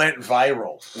still went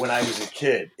viral when I was a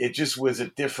kid. It just was a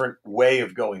different way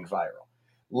of going viral.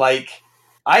 Like,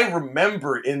 I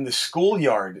remember in the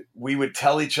schoolyard, we would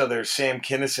tell each other Sam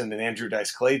Kinison and Andrew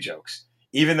Dice Clay jokes,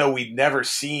 even though we'd never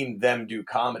seen them do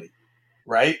comedy,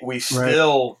 right? We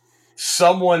still,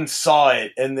 someone saw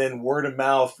it, and then word of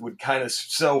mouth would kind of,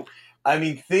 so, I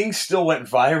mean, things still went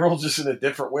viral just in a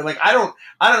different way. Like, I don't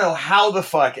know how the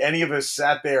fuck any of us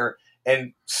sat there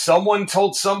and someone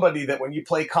told somebody that when you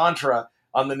play Contra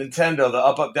on the Nintendo, the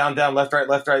up, up, down, down, left,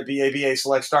 right, B, A, B, A,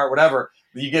 select, start, whatever,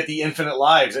 you get the infinite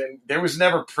lives, and there was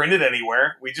never printed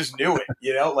anywhere. We just knew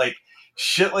it, like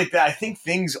shit like that. I think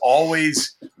things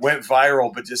always went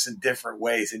viral, but just in different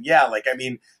ways. And yeah, like, I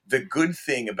mean, the good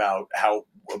thing about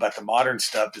the modern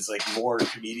stuff is like more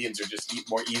comedians are just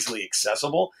more easily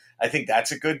accessible. I think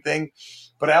that's a good thing.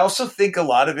 But I also think a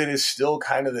lot of it is still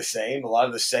kind of the same. A lot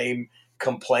of the same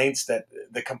complaints that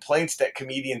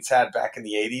comedians had back in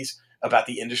the 80s about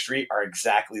the industry are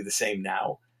exactly the same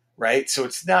now, right? So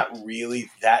it's not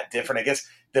really that different. I guess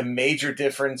the major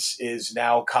difference is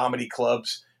now comedy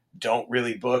clubs don't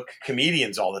really book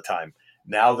comedians all the time.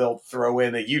 Now they'll throw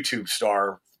in a YouTube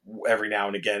star every now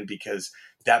and again because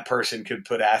that person could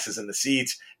put asses in the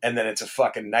seats, and then it's a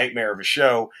fucking nightmare of a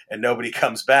show and nobody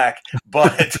comes back.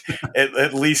 But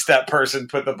at least that person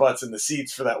put the butts in the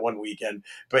seats for that one weekend.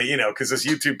 But, because those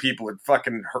YouTube people are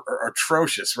fucking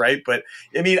atrocious, right? But,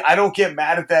 I mean, I don't get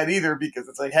mad at that either because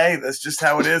it's like, hey, that's just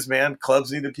how it is, man.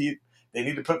 Clubs need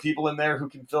to put people in there who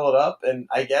can fill it up, and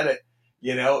I get it.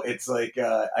 It's like,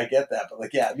 I get that. But,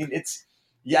 like, yeah, I mean,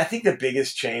 I think the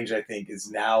biggest change, I think, is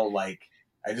now, like,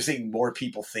 I just think more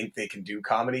people think they can do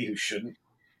comedy who shouldn't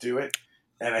do it.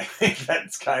 And I think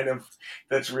that's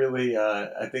really,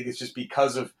 I think it's just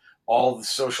because of all the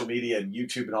social media and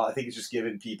YouTube and all, I think it's just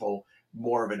given people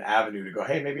more of an avenue to go,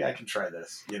 hey, maybe I can try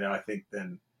this, I think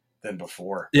than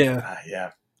before. Yeah.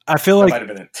 Yeah. I feel that like might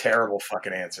have been a terrible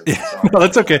fucking answer. Yeah, no,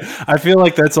 that's okay. I feel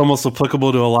like that's almost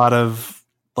applicable to a lot of,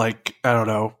 like, I don't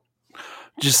know,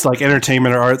 just like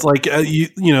entertainment or arts. Like,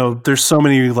 there's so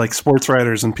many like sports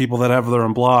writers and people that have their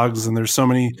own blogs, and there's so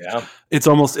many, it's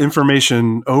almost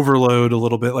information overload a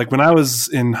little bit. Like when I was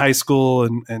in high school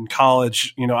and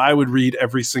college, I would read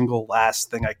every single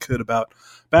last thing I could about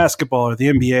basketball or the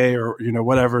NBA or,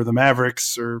 whatever, the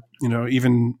Mavericks, or,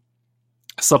 even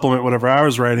supplement whatever I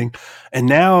was writing. And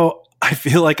now I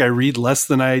feel like I read less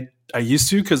than I used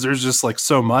to, because there's just like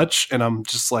so much, and I'm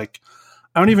just like,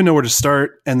 I don't even know where to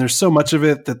start. And there's so much of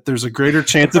it that there's a greater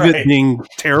chance of it being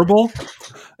terrible.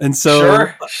 And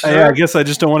so Sure. I guess I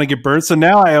just don't want to get burned. So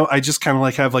now I just kind of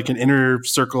like have like an inner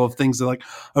circle of things that, like,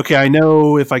 okay, I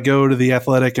know if I go to the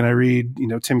Athletic and I read,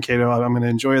 Tim Cato, I'm going to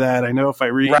enjoy that. I know if I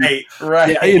read, right.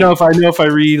 if I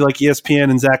read like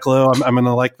ESPN and Zach Lowe, I'm going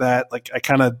to like that. Like I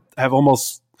kind of have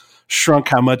almost shrunk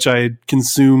how much I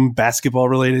consume basketball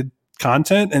related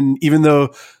content. And even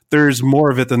though there's more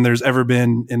of it than there's ever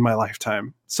been in my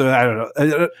lifetime. So I don't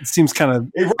know. It seems kind of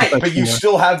right, but you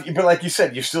still have, but like you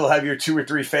said, you still have your 2 or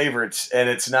 3 favorites, and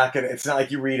it's not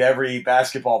like you read every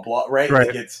basketball blog, right?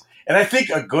 Right. Like and I think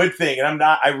a good thing, and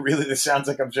this sounds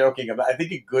like I'm joking about, I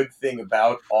think a good thing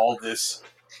about all this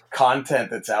content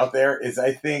that's out there is,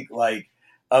 I think, like,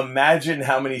 imagine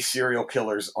how many serial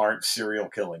killers aren't serial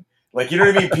killing. Like, you know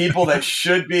what I mean? People that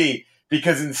should be,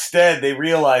 because instead they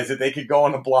realize that they could go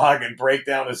on a blog and break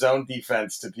down a zone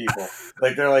defense to people.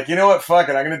 Like, they're like, you know what? Fuck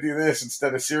it. I'm going to do this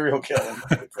instead of serial killing.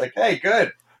 It's like, hey,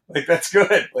 good. Like, that's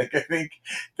good. Like, I think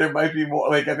there might be more.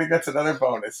 Like, I think that's another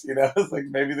bonus, It's like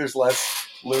maybe there's less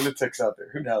lunatics out there.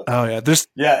 Who knows? Oh,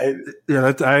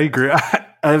 yeah. I agree.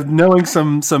 I've knowing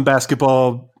some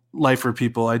basketball lifer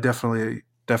people, I definitely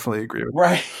agree with.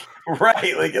 Right.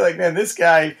 Right. Like, you're like, man, this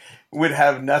guy would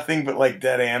have nothing but like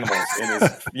dead animals in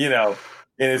his,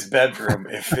 in his bedroom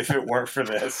if it weren't for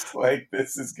this. Like,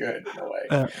 this is good in a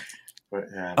way. But,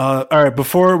 yeah. All right.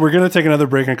 Before we're going to take another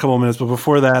break in a couple of minutes, but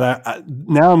before that,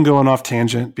 now I'm going off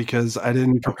tangent because I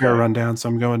didn't prepare a rundown. So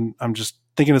I'm just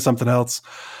thinking of something else.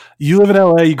 You live in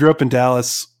LA. You grew up in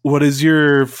Dallas. What is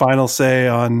your final say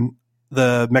on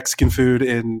the Mexican food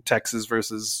in Texas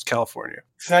versus California?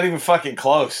 It's not even fucking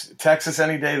close. Texas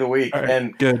any day of the week. All right,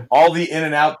 and good. All the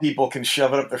In-N-Out people can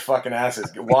shove it up their fucking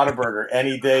asses. Whataburger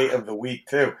any day of the week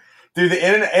too. Dude, the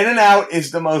In-N-Out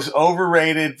is the most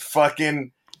overrated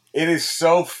fucking, it is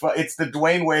so, it's the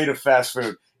Dwayne Wade of fast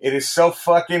food. It is so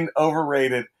fucking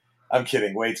overrated. I'm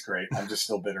kidding. Wade's great. I'm just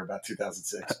still bitter about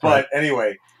 2006. But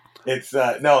anyway, it's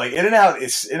like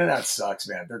In-N-Out sucks,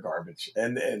 man. They're garbage.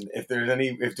 And if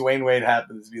Dwayne Wade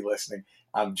happens to be listening,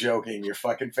 I'm joking. You're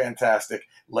fucking fantastic.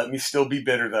 Let me still be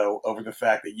bitter though over the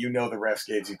fact that the refs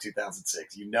gave you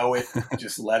 2006. You know it.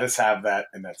 Just let us have that,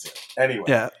 and that's it. Anyway.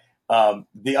 Yeah.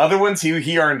 The other ones,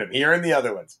 he earned them. He earned the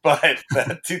other ones. But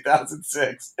that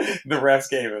 2006, the refs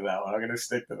gave him that one. I'm going to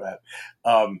stick to that.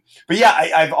 But yeah,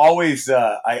 I've always,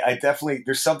 I definitely,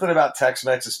 there's something about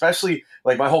Tex-Mex, especially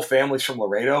like my whole family's from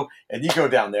Laredo, and you go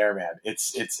down there, man,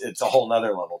 it's a whole nother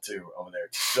level too over there.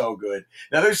 It's so good.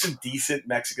 Now there's some decent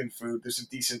Mexican food. There's some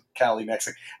decent Cali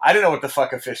Mexican. I didn't know what the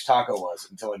fuck a fish taco was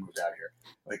until I moved out here.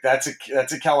 Like that's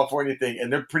a California thing,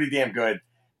 and they're pretty damn good.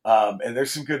 And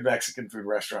there's some good Mexican food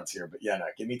restaurants here, but yeah, no,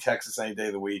 give me Texas any day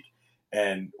of the week.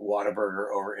 and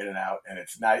Whataburger over In-N-Out, and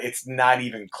it's not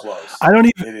even close.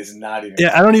 It is not even. Yeah,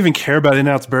 close. I don't even care about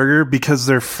In-N-Out's burger because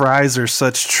their fries are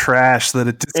such trash that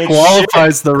it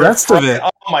disqualifies the rest of it. Oh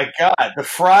my god, the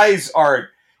fries are.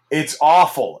 It's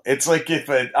awful. It's like if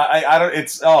I don't.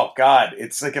 It's oh god.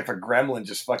 It's like if a gremlin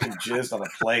just fucking jizzed on a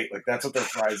plate. Like that's what their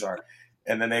fries are.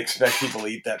 And then they expect people to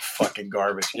eat that fucking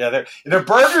garbage. Yeah, their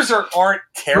burgers aren't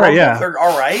terrible. Right, yeah. They're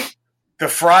all right. The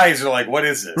fries are like, what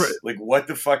is this? Right. Like, what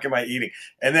the fuck am I eating?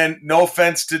 And then, no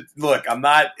offense to, look,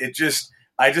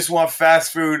 I just want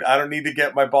fast food. I don't need to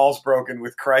get my balls broken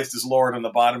with Christ is Lord on the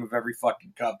bottom of every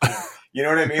fucking cup. You know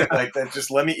what I mean? Like, that,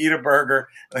 just let me eat a burger.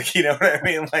 Like, you know what I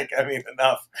mean? Like, I mean,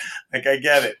 enough. Like, I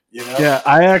get it, you know? Yeah,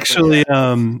 I actually,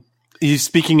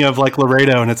 speaking of like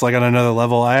Laredo, and it's like on another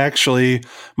level,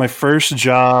 my first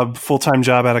job, full-time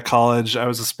job out of college, I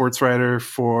was a sports writer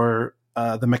for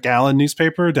the McAllen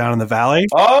newspaper down in the Valley.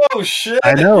 Oh shit!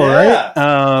 I know, yeah.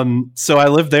 right? So I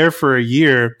lived there for a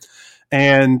year,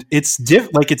 and it's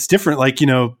different. Like, you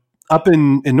know, up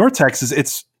in North Texas,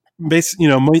 it's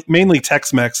mainly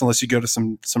Tex-Mex, unless you go to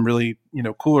some really, you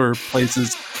know, cooler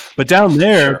places. But down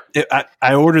there, Sure.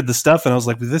 I ordered the stuff, and I was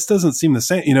like, this doesn't seem the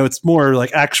same. You know, it's more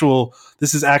like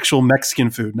this is actual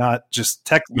Mexican food, not just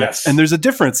Tex-Mex. Yes. And there's a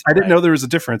difference. I didn't know there was a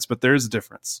difference, but there is a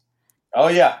difference. Oh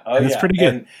yeah. And it's pretty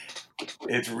good. And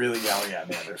it's really, oh yeah,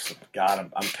 man.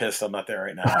 God, I'm pissed. I'm not there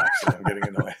right now. Actually, I'm getting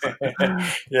annoyed.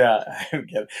 Yeah, and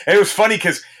it was funny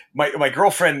because my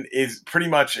girlfriend is pretty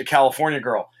much a California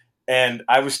girl, and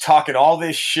I was talking all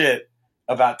this shit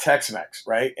about Tex-Mex,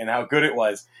 right, and how good it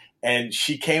was. And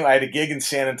she came. I had a gig in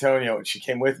San Antonio, and she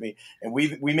came with me. And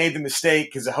we made the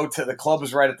mistake because the club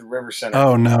was right at the River Center.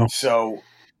 Oh no! So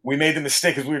we made the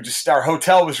mistake because our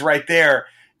hotel was right there.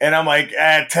 And I'm like,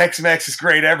 Tex-Mex is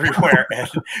great everywhere. And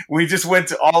we just went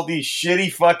to all these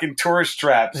shitty fucking tourist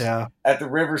traps at the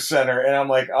River Center. And I'm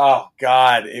like, oh,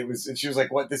 God. And she was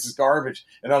like, what? This is garbage.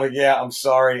 And I'm like, yeah, I'm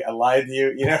sorry. I lied to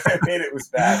you. You know what I mean? It was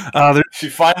bad. She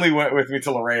finally went with me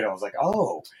to Laredo. I was like,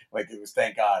 oh. Like, it was,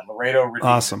 thank God. Laredo.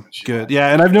 Awesome. Good.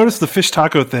 Yeah. And I've noticed the fish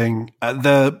taco thing.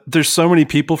 There's so many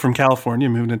people from California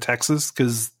moving to Texas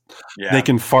because they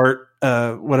can fart,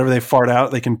 whatever they fart out,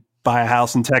 they can buy a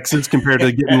house in Texas compared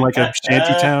to getting like a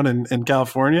shanty town in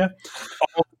California.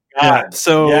 Oh, God. Yeah,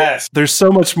 so there's so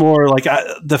much more like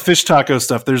the fish taco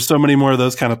stuff. There's so many more of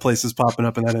those kind of places popping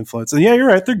up in that influence. And yeah, you're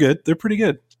right. They're good. They're pretty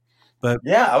good. But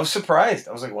yeah, I was surprised.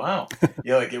 I was like, wow.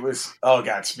 Yeah, like it was, oh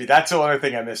God, that's the other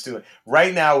thing I miss doing.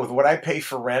 Right now, with what I pay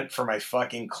for rent for my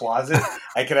fucking closet,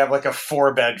 I could have like a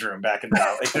 4-bedroom back in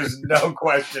Dallas. Like, there's no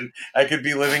question I could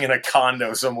be living in a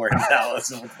condo somewhere in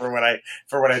Dallas for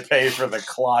what I pay for the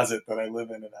closet that I live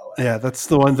in LA. Yeah, that's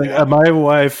the one thing. Yeah. My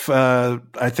wife,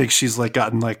 I think she's like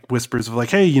gotten like whispers of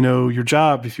like, hey, you know, your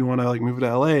job, if you want to like move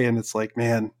to LA. And it's like,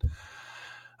 man,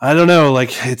 I don't know.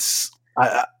 Like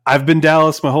I've been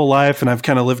Dallas my whole life, and I've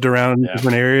kind of lived around in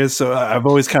different areas. So I've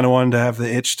always kind of wanted to have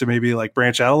the itch to maybe like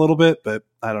branch out a little bit, but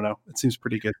I don't know. It seems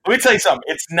pretty good. Let me tell you something.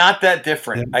 It's not that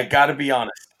different. Yeah. I got to be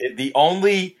honest. The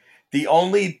only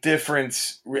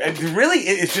difference really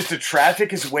is just the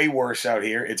traffic is way worse out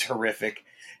here. It's horrific,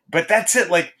 but that's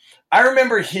it. Like I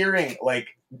remember hearing like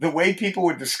the way people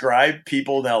would describe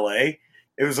people in LA.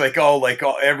 It was like,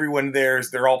 everyone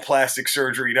they're all plastic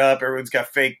surgeryed up. Everyone's got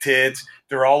fake tits.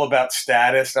 They're all about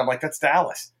status. And I'm like, that's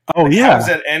Dallas. Oh, like, yeah. How's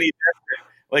that any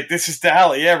different? Like, this is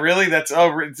Dallas. Yeah, really? It's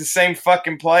the same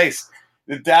fucking place.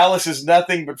 The Dallas is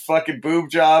nothing but fucking boob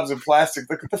jobs and plastic.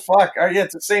 Look at the fuck. Oh, yeah,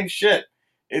 it's the same shit.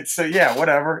 It's,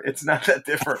 whatever. It's not that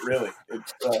different, really.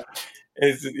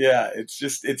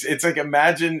 It's like,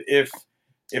 imagine if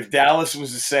Dallas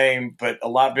was the same, but a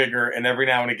lot bigger, and every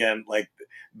now and again, like,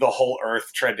 the whole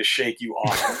earth tried to shake you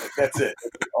off. Like, that's it.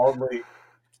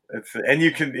 And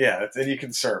you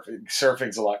can surf.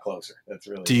 Surfing's a lot closer. That's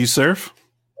really. Do you surf?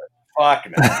 Fuck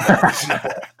no. I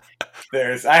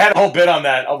had a whole bit on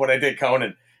that when I did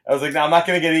Conan. I was like, no, I'm not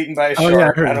going to get eaten by a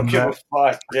shark. I don't give a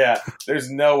fuck. Yeah, there's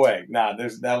no way. Nah,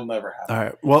 that'll never happen. All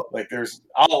right. Well, like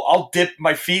I'll dip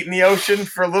my feet in the ocean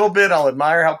for a little bit. I'll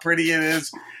admire how pretty it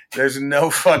is. There's no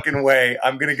fucking way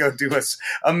I'm going to go do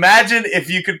imagine if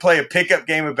you could play a pickup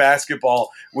game of basketball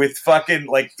with fucking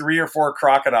like 3 or 4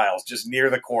 crocodiles just near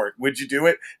the court. Would you do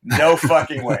it? No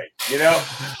fucking way. You know,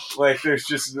 like there's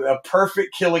just a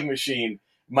perfect killing machine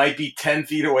might be 10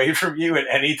 feet away from you at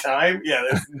any time. Yeah,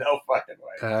 there's no fucking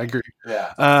way. I agree.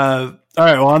 Yeah. All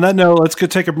right. Well, on that note, let's go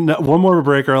take one more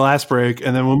break, our last break.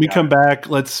 And then when we come back,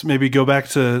 let's maybe go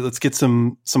back let's get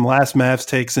some last Mavs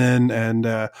takes in and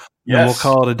we'll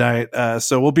call it a night.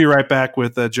 So we'll be right back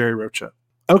with Jerry Rocha.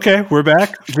 Okay, we're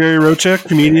back. Jerry Rocha,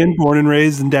 comedian, born and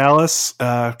raised in Dallas,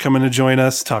 coming to join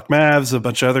us, talk Mavs, a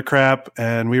bunch of other crap,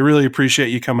 and we really appreciate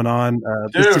you coming on.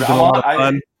 This Dude, has been a lot of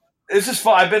fun. This is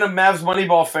fun. I've been a Mavs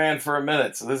Moneyball fan for a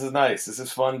minute, so this is nice. This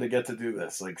is fun to get to do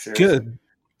this. Like, seriously. Good.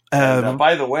 And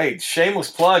by the way, shameless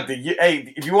plug.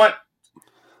 Hey, if you want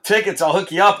tickets, I'll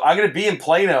hook you up. I'm going to be in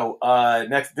Plano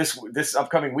this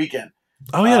upcoming weekend.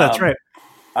 Oh yeah, that's right.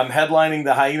 I'm headlining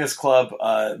the Hyenas Club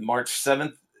March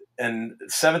 7th,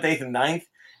 8th, and 9th.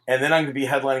 And then I'm going to be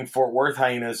headlining Fort Worth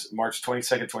Hyenas March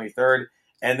 22nd, 23rd.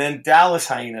 And then Dallas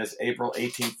Hyenas April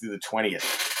 18th through the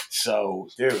 20th. So,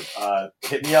 dude,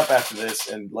 hit me up after this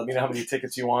and let me know how many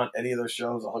tickets you want. Any of those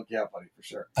shows, I'll hook you up, buddy, for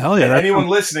sure. Hell yeah. And anyone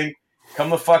listening, come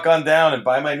the fuck on down and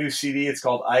buy my new CD. It's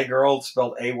called I Girl,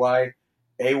 spelled A-Y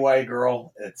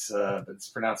Girl. It's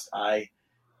pronounced I.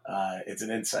 It's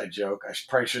an inside joke. I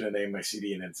probably should have named my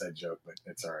CD an inside joke, but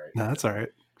it's all right. No, that's all right.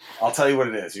 I'll tell you what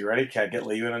it is. You ready? Can I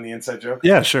let you in on the inside joke?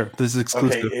 Yeah, sure. This is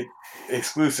exclusive. Okay,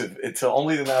 exclusive. It's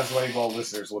only the Mavs Moneyball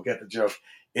listeners will get the joke.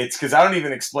 It's because I don't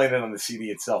even explain it on the CD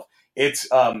itself. It's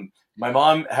my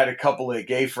mom had a couple of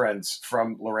gay friends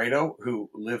from Laredo who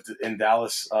lived in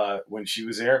Dallas when she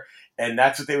was there, and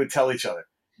that's what they would tell each other.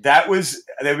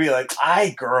 They'd be like,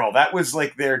 "I girl." That was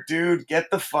like their dude.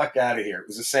 Get the fuck out of here. It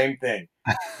was the same thing,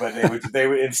 but they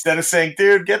would instead of saying,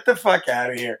 "Dude, get the fuck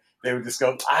out of here," they would just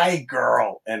go, "I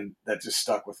girl," and that just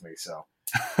stuck with me. So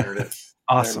there it is.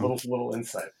 Awesome. Little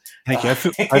insight. Thank you.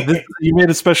 You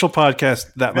made a special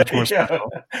podcast that much more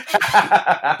special.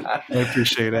 I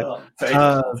appreciate it. I'll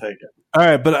take it. All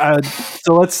right, but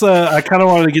so let's. I kind of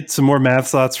wanted to get some more Mavs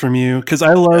thoughts from you because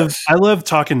I love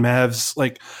talking Mavs.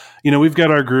 Like, we've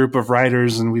got our group of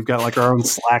writers and we've got like our own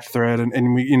Slack thread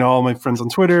and we, all my friends on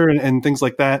Twitter and things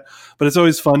like that. But it's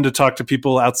always fun to talk to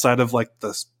people outside of like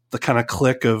the kind of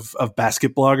clique of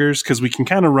basket bloggers because we can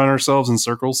kind of run ourselves in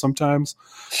circles sometimes.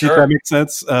 Sure. If that makes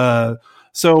sense.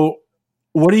 So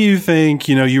what do you think?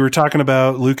 You were talking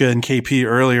about Luka and KP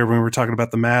earlier when we were talking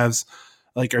about the Mavs.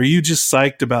 Like, are you just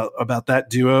psyched about that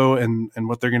duo and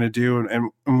what they're going to do?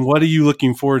 And what are you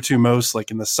looking forward to most,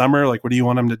 like in the summer? Like, what do you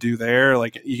want them to do there?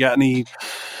 Like, you got any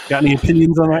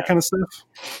opinions on that kind of stuff?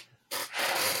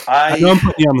 I know I'm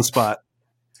putting you on the spot.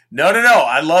 No.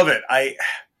 I love it.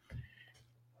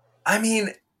 I mean,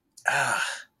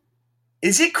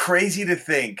 is it crazy to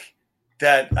think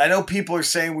that I know people are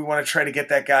saying we want to try to get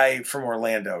that guy from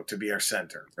Orlando to be our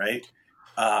center, right?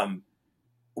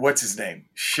 What's his name?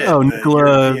 Shit.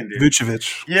 Nikola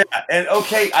Vucevic. Yeah, and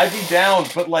okay, I'd be down,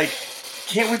 but like,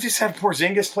 can't we just have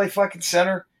Porzingis play fucking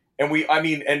center? And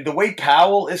and the way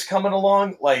Powell is coming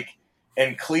along, like,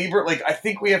 and Kleber, like, I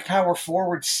think we have power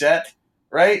forward set,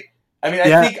 right? I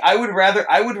think I would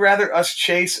rather us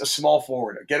chase a small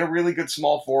forward, get a really good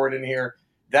small forward in here.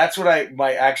 That's what I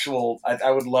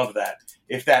would love that.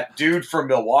 If that dude from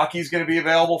Milwaukee is going to be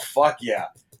available, fuck yeah.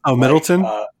 Oh, Middleton?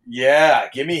 Yeah,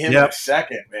 give me him in a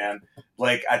second, man.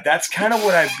 Like, that's kind of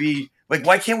what I'd be like.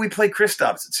 Why can't we play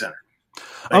Kristaps at center?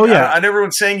 Like, I know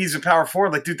everyone's saying he's a power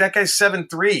forward. Like, dude, that guy's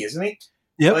 7'3", isn't he?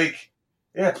 Yep. Like,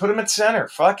 yeah, put him at center.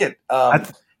 Fuck it.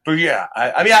 But yeah,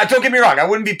 I don't get me wrong. I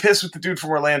wouldn't be pissed with the dude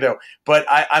from Orlando, but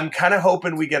I'm kind of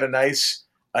hoping we get a nice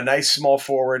small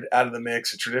forward out of the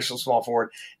mix, a traditional small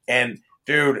forward. And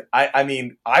dude,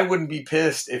 I wouldn't be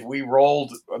pissed if we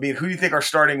rolled. I mean, who do you think our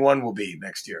starting one will be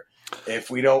next year? If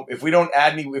we don't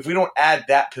add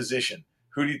that position,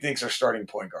 who do you think's our starting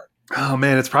point guard? Oh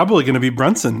man, it's probably going to be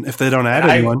Brunson if they don't add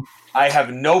anyone. I have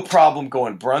no problem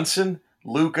going Brunson,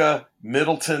 Luka,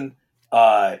 Middleton,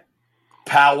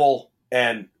 Powell,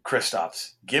 and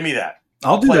Kristaps. Give me that.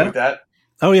 I'll do play that. with that.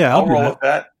 Oh yeah, I'll roll with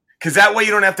that. Because that way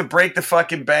you don't have to break the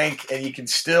fucking bank, and you can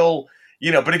still,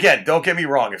 But again, don't get me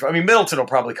wrong. Middleton will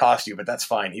probably cost you, but that's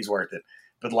fine. He's worth it.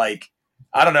 But like,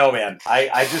 I don't know, man.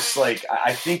 I just like,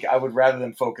 I think I would rather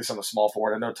than focus on a small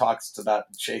forward. I know talks about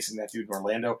chasing that dude in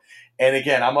Orlando. And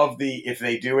again, I'm of the, if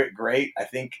they do it, great. I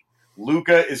think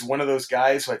Luka is one of those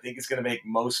guys who I think is going to make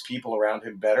most people around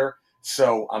him better.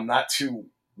 So I'm not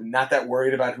that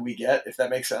worried about who we get, if that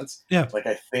makes sense. Yeah. Like,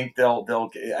 I think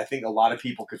I think a lot of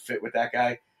people could fit with that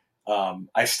guy.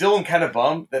 I still am kind of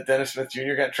bummed that Dennis Smith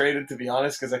Jr. got traded, to be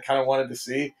honest, because I kind of wanted to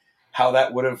see how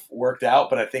that would have worked out.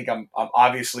 But I think I'm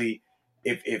obviously,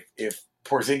 if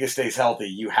Porzingis stays healthy,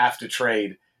 you have to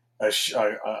trade a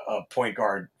point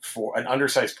guard for an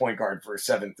undersized point guard for a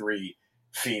 7'3"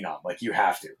 phenom. Like, you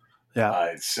have to.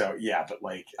 Yeah. But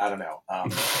like, I don't know.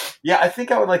 I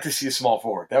think I would like to see a small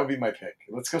forward. That would be my pick.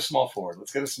 Let's go small forward.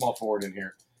 Let's get a small forward in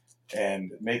here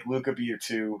and make Luka be your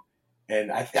 2. And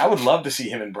I would love to see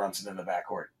him and Brunson in the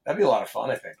backcourt. That'd be a lot of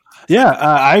fun, I think. Yeah,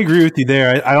 I agree with you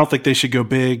there. I don't think they should go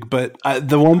big, but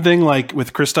the one thing, like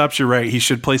with Kristaps, you're right. He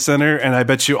should play center, and I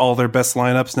bet you all their best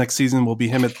lineups next season will be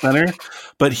him at center.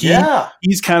 But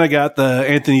he's kind of got the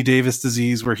Anthony Davis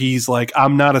disease where he's like,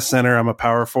 I'm not a center, I'm a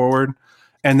power forward.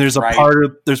 And there's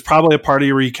probably a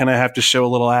party where you kind of have to show a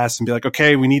little ass and be like,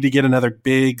 okay, we need to get another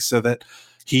big so that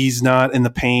he's not in the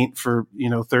paint for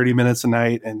 30 minutes a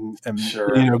night and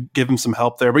sure. Give him some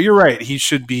help there. But you're right, he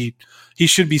should be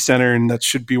center, and that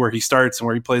should be where he starts and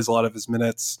where he plays a lot of his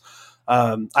minutes.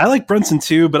 I like Brunson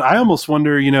too, but I almost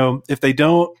wonder, if they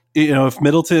don't, if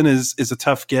Middleton is a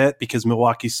tough get because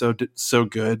Milwaukee's so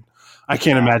good. I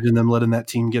can't imagine them letting that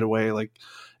team get away. Like,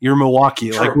 you're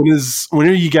Milwaukee. True. Like, when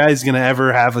are you guys going to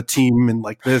ever have a team in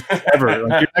like this ever?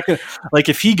 Like, you're not gonna, like,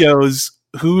 if he goes,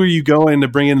 who are you going to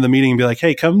bring into the meeting and be like,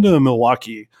 hey, come to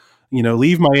Milwaukee?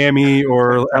 Leave Miami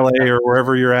or LA or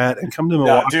wherever you're at and come to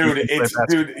Milwaukee. No,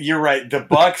 dude, you're right. The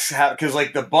Bucks have, because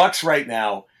like the Bucks right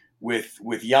now with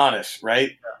Giannis,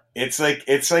 right? It's like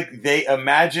they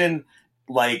imagine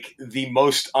like the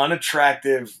most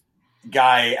unattractive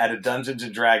guy at a Dungeons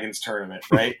and Dragons tournament,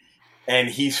 right? And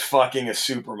he's fucking a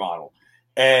supermodel.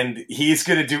 And he's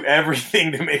going to do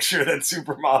everything to make sure that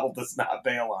supermodel does not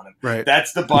bail on him. Right.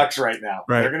 That's the Bucks right now.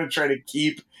 Right. They're going to try to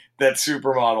keep that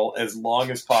supermodel as long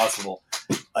as possible.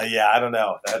 I don't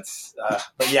know. That's,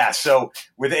 but yeah. So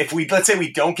let's say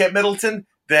we don't get Middleton,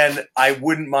 then I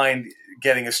wouldn't mind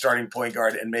getting a starting point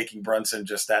guard and making Brunson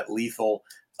just that lethal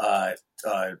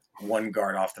one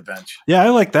guard off the bench. Yeah, I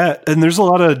like that. And there's a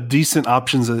lot of decent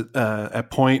options at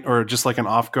point or just like an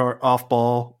off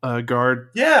ball guard.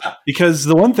 Yeah. Because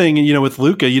the one thing, with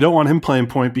Luka, you don't want him playing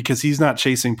point because he's not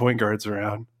chasing point guards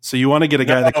around. So you want to get a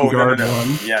guy that can guard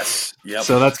one. Yes. Yep.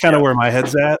 So that's kind of where my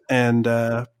head's at. And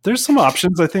there's some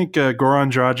options. I think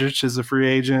Goran Dragic is a free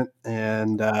agent.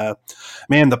 And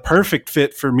man, the perfect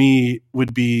fit for me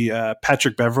would be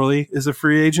Patrick Beverley is a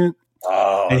free agent.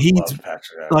 Oh, and he's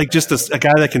like just a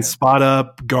guy that can spot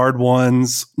up, guard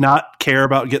ones, not care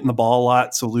about getting the ball a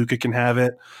lot, so Luka can have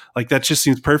it. Like, that just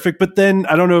seems perfect. But then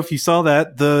I don't know if you saw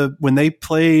that when they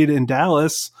played in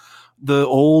Dallas, the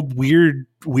old weird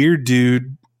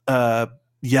dude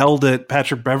yelled at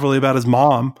Patrick Beverley about his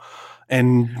mom,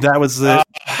 and that was that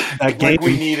game. Like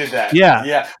we needed that.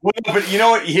 Yeah. Well, but you know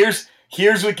what? Here's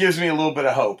what gives me a little bit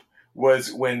of hope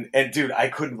was dude, I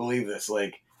couldn't believe this.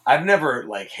 Like, I've never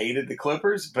hated the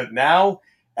Clippers, but now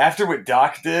after what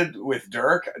Doc did with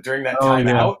Dirk during that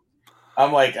timeout,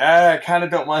 I'm like, I kind of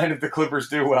don't mind if the Clippers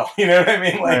do well. You know what I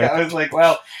mean? Like, I was like,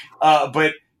 well,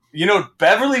 but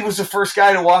Beverly was the first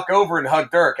guy to walk over and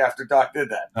hug Dirk after Doc did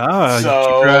that.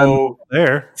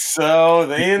 So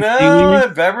they,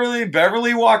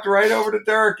 Beverly walked right over to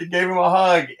Dirk and gave him a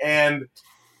hug, and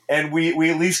we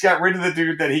at least got rid of the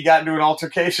dude that he got into an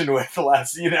altercation with the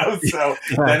last, so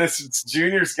Dennis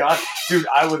Jr.'s gone. Dude,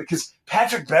 because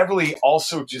Patrick Beverly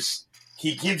also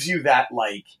he gives you that,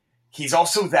 he's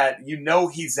also that,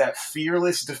 he's that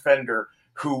fearless defender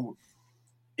who,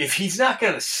 if he's not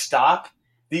going to stop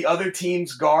the other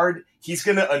team's guard, he's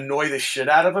going to annoy the shit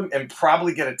out of him and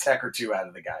probably get a tech or two out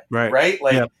of the guy. Right?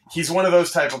 He's one of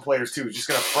those type of players too, who's just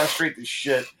going to frustrate the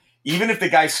shit. Even if the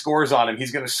guy scores on him,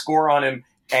 he's going to score on him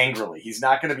angrily. He's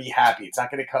not going to be happy. It's not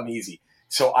going to come easy.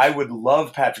 So I would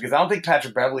love Patrick, because I don't think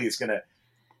Patrick Beverly is going to,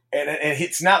 and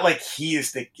it's not like he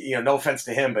is the, no offense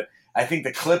to him, but I think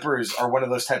the Clippers are one of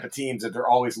those type of teams that they're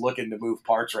always looking to move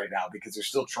parts right now because they're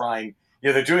still trying,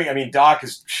 they're doing, Doc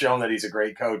has shown that he's a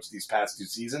great coach these past 2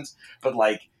 seasons, but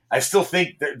I still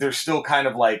think that there's still kind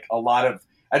of a lot of,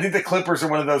 I think the Clippers are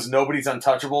one of those nobody's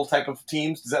untouchable type of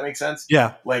teams. Does that make sense?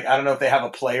 Yeah. I don't know if they have a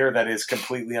player that is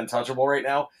completely untouchable right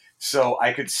now. So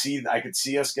I could see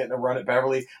us getting a run at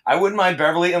Beverly. I wouldn't mind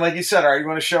Beverly. And like you said, all right, you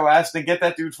want to show ass, then get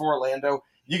that dude from Orlando.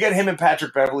 You get him and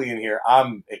Patrick Beverly in here,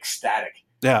 I'm ecstatic.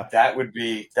 Yeah.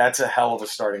 That's a hell of a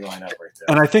starting lineup right there.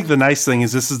 And I think the nice thing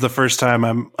is this is the first time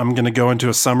I'm going to go into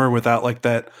a summer without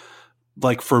that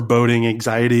foreboding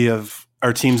anxiety of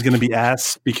our team's going to be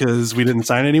ass because we didn't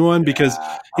sign anyone, because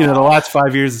the last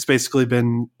 5 years it's basically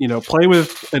been play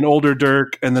with an older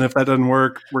Dirk, and then if that doesn't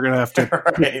work, we're going to have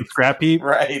to scrap heap.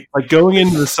 Right. Going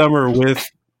into the summer with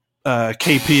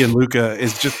KP and Luka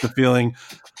is just the feeling.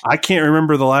 I can't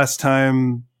remember the last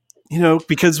time,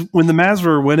 because when the Mavs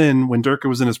were winning, when Dirk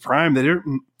was in his prime, they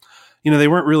didn't. They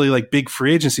weren't really big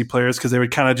free agency players because they would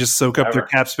kind of just soak up their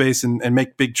cap space and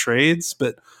make big trades.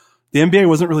 But the NBA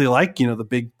wasn't really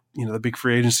the big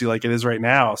free agency like it is right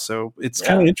now. So it's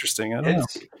kind of interesting. I don't know.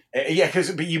 Yeah,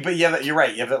 you're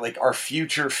right. You have that our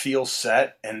future feels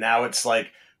set, and now it's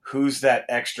who's that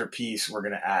extra piece we're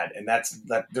going to add. And that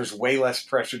there's way less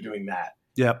pressure doing that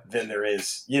than there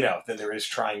is,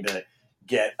 trying to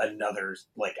get another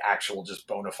like actual just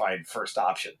bona fide first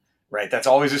option, right? That's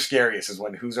always the scariest is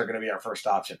when who's are going to be our first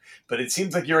option. But it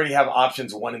seems like you already have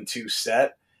options 1 and 2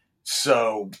 set.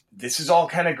 So this is all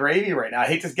kind of gravy right now. I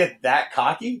hate to get that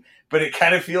cocky, but it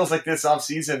kind of feels like this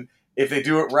offseason, if they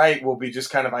do it right, will be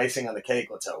just kind of icing on the cake,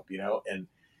 let's hope, and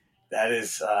that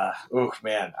is,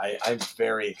 man, I'm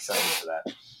very excited for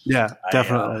that. Yeah,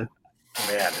 definitely.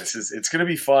 Man, it's going to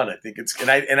be fun. I think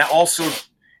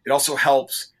it also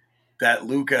helps that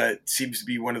Luka seems to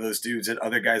be one of those dudes that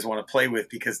other guys want to play with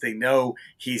because they know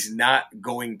he's not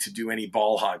going to do any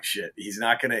ball hog shit.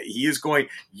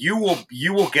 You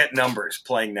will get numbers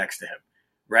playing next to him,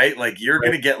 right? Like you're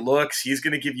going to get looks. He's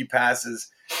going to give you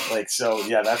passes. Like, so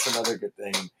yeah, that's another good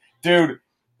thing. Dude,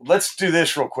 let's do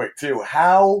this real quick too.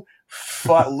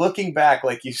 Looking back,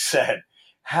 like you said,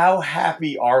 how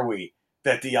happy are we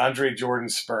that DeAndre Jordan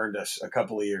spurned us a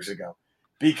couple of years ago?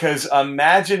 Because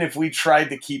imagine if we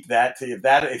tried to keep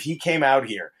if he came out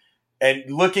here and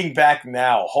looking back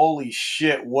now, holy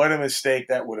shit, what a mistake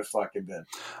that would have fucking been.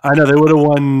 I know they would have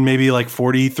won maybe like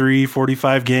 43,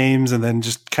 45 games and then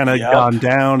just kind of gone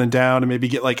down and maybe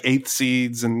get like 8th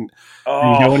seeds and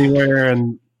go anywhere.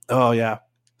 And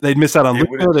they'd miss out on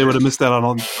Luka. They would have missed out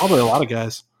on probably a lot of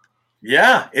guys.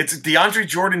 Yeah, it's DeAndre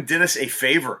Jordan did us a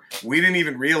favor. We didn't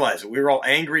even realize it. We were all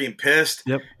angry and pissed.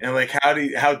 Yep. And like,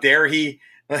 how dare he?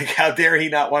 Like, how dare he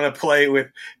not want to play with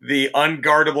the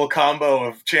unguardable combo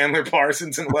of Chandler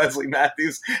Parsons and Wesley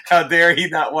Matthews? How dare he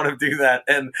not want to do that?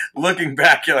 And looking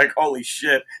back, you're like, holy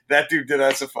shit, that dude did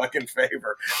us a fucking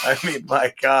favor. I mean,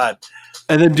 my God.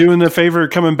 And then doing the favor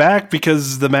coming back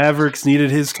because the Mavericks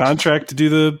needed his contract to do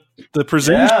the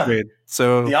Porzingis trade.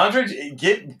 So DeAndre,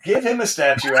 give him a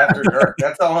statue after Dirk.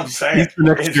 That's all I'm saying. He's the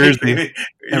next jersey.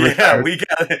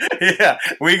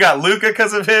 We got Luka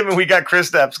because of him, and we got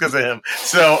Kristaps because of him.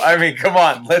 So I mean, come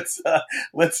on, let's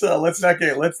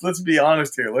be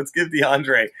honest here. Let's give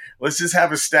DeAndre. Let's just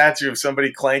have a statue of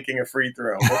somebody clanking a free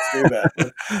throw. Let's do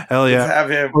that. Hell yeah! Let's have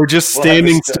him, or just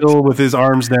standing still with his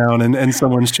arms down, and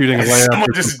someone's shooting a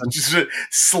layup.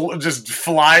 Someone just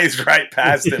flies right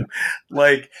past him.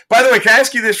 Like, by the way, can I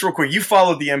ask you this real quick? You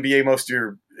followed the NBA most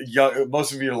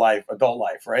of your life, adult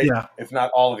life, right? Yeah. If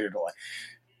not all of your adult life.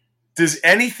 Does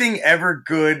anything ever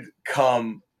good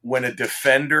come when a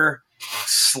defender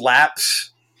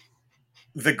slaps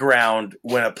the ground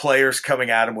when a player's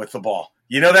coming at him with the ball?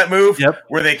 You know that move? Yep.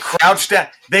 Where they crouch down.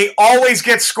 They always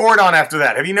get scored on after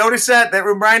that. Have you noticed that? That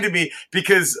reminded me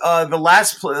because the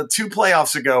last 2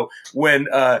 playoffs ago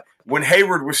when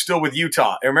Hayward was still with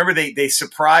Utah, I remember they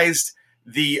surprised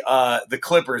the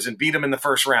Clippers and beat them in the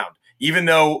first round, even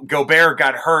though Gobert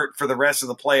got hurt for the rest of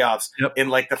the playoffs in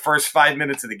like the first 5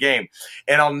 minutes of the game.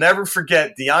 And I'll never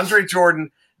forget DeAndre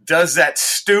Jordan does that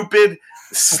stupid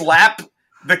slap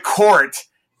the court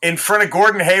in front of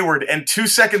Gordon Hayward, and 2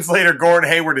 seconds later, Gordon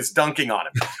Hayward is dunking on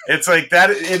him. It's like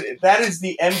that is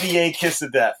the NBA kiss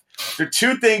of death. There are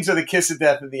 2 things are the kiss of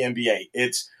death of the NBA.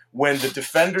 It's when the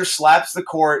defender slaps the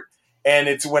court, and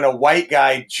it's when a white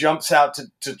guy jumps out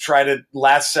to try to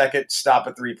last second stop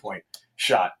a 3-point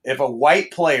shot. If a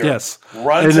white player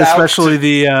runs and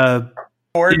especially out the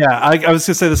court, I was going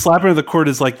to say the slapping of the court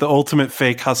is like the ultimate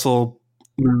fake hustle.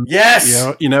 Yes,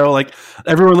 like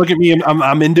everyone look at me and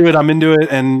I'm into it,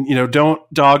 and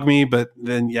don't dog me, but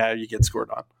then you get scored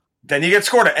on. Then you get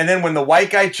scored on. And then when the white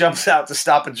guy jumps out to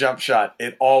stop a jump shot,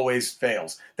 it always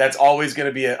fails. That's always going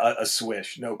to be a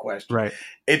swish, no question. Right.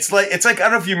 It's like I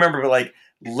don't know if you remember, but like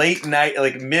late night,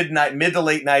 like mid to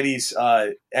late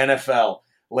 90s NFL,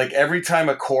 like every time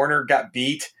a corner got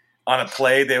beat on a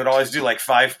play, they would always do like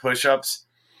 5 push-ups.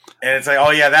 And it's like, oh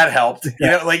yeah, that helped. You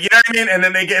know what I mean? And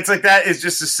then it's like that is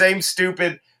just the same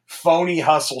stupid phony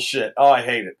hustle shit. Oh, I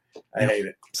hate it. I hate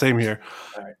it. Same here.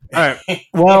 All right.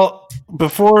 Well,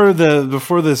 before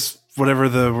this, whatever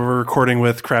we're recording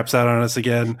with craps out on us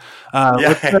again,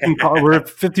 we're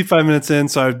 55 minutes in.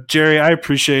 So Jerry, I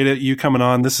appreciate it. You coming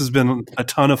on. This has been a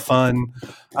ton of fun.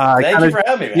 Thank you for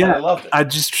having me, man. I loved it. I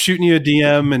just shooting you a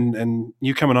DM and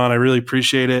you coming on. I really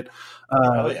appreciate it.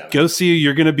 Go see you.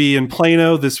 You're going to be in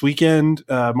Plano this weekend,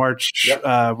 March.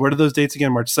 Yep. What are those dates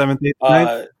again? March 7th, 8th,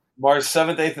 9th? March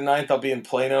 7th, 8th, and 9th, I'll be in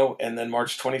Plano. And then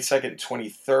March 22nd,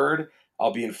 23rd,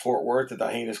 I'll be in Fort Worth at the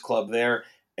Hyenas Club there.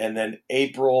 And then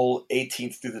April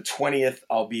 18th through the 20th,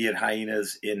 I'll be at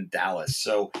Hyenas in Dallas.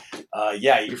 So,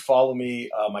 you follow me.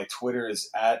 My Twitter is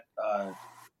at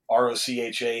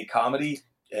ROCHA Comedy.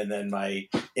 And then my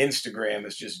Instagram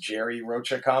is just Jerry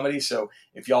Rocha Comedy. So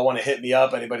if y'all want to hit me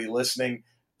up, anybody listening,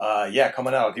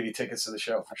 coming out. I'll give you tickets to the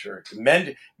show for sure.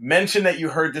 Mention that you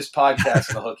heard this podcast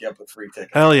and I'll hook you up with free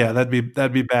tickets. Hell yeah, that'd be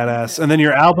badass. And then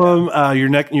your album,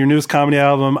 your newest comedy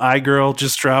album, I Girl,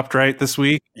 just dropped right this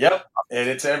week. Yep, and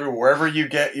it's everywhere. Wherever you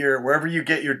get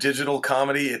your digital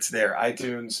comedy, it's there.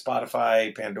 iTunes,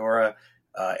 Spotify, Pandora,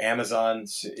 Amazon.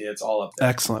 It's all up there.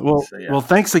 Excellent. Well,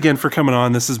 thanks again for coming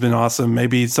on. This has been awesome.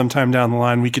 Maybe sometime down the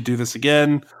line we could do this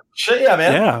again. Shit, yeah,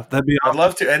 man. Yeah, that'd be awesome. I'd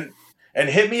love to. And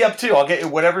hit me up too. I'll get you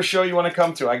whatever show you want to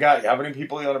come to. I got you. How many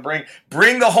people you want to bring?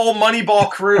 Bring the whole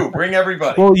Moneyball crew. Bring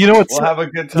everybody. Well, you know what? We'll have a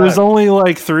good time. There's only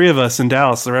like 3 of us in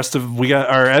Dallas. The rest of we got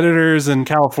our editors in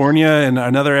California and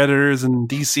another editors in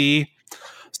DC.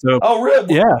 So, oh,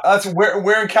 really? Yeah. That's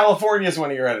where in California is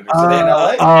one of your editors? Are they in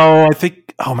LA?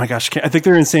 Oh my gosh, I think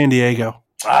they're in San Diego.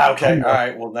 Okay. All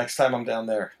right. Well, next time I'm down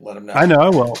there, let them know. I know I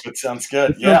will. It sounds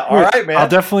good. Yeah. All right, man. I'll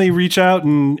definitely reach out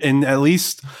and at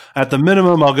least at the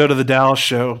minimum, I'll go to the Dallas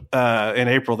show in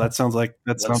April. That sounds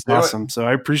awesome. So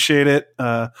I appreciate it.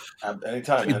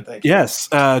 Anytime, man. Thank you. Yes.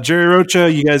 Jerry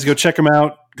Rocha, you guys go check him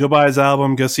out. Go buy his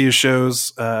album. Go see his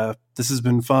shows. This has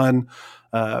been fun.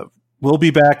 We'll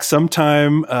be back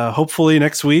sometime, hopefully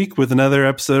next week with another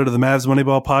episode of the Mavs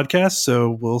Moneyball podcast.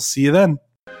 So we'll see you then.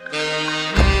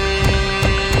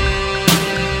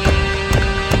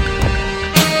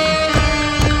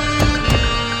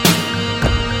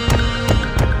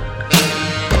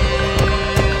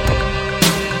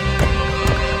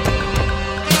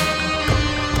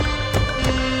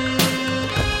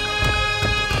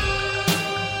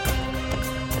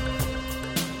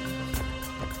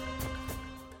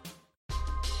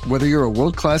 Whether you're a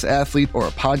world-class athlete or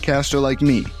a podcaster like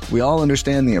me, we all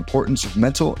understand the importance of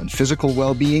mental and physical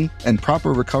well-being and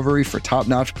proper recovery for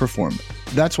top-notch performance.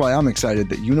 That's why I'm excited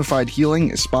that Unified Healing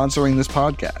is sponsoring this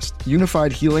podcast.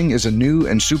 Unified Healing is a new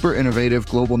and super innovative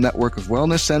global network of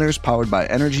wellness centers powered by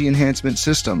Energy Enhancement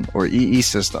System, or EE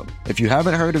System. If you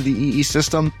haven't heard of the EE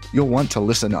System, you'll want to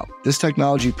listen up. This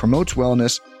technology promotes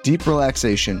wellness, deep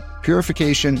relaxation,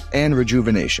 purification, and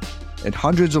rejuvenation. At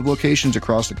hundreds of locations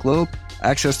across the globe,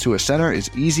 access to a center is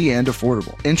easy and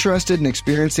affordable. Interested in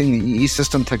experiencing the EE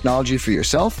System technology for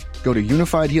yourself? Go to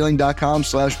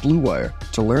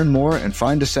unifiedhealing.com/bluewire to learn more and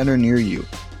find a center near you.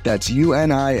 That's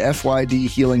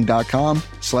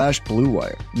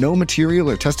unifydhealing.com/bluewire. No material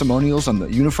or testimonials on the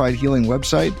Unified Healing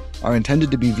website are intended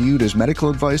to be viewed as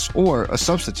medical advice or a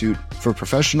substitute for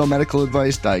professional medical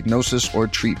advice, diagnosis, or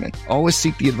treatment. Always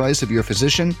seek the advice of your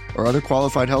physician or other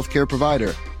qualified healthcare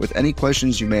provider with any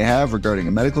questions you may have regarding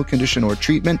a medical condition or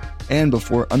treatment and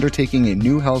before undertaking a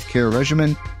new healthcare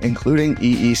regimen, including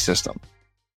EE System.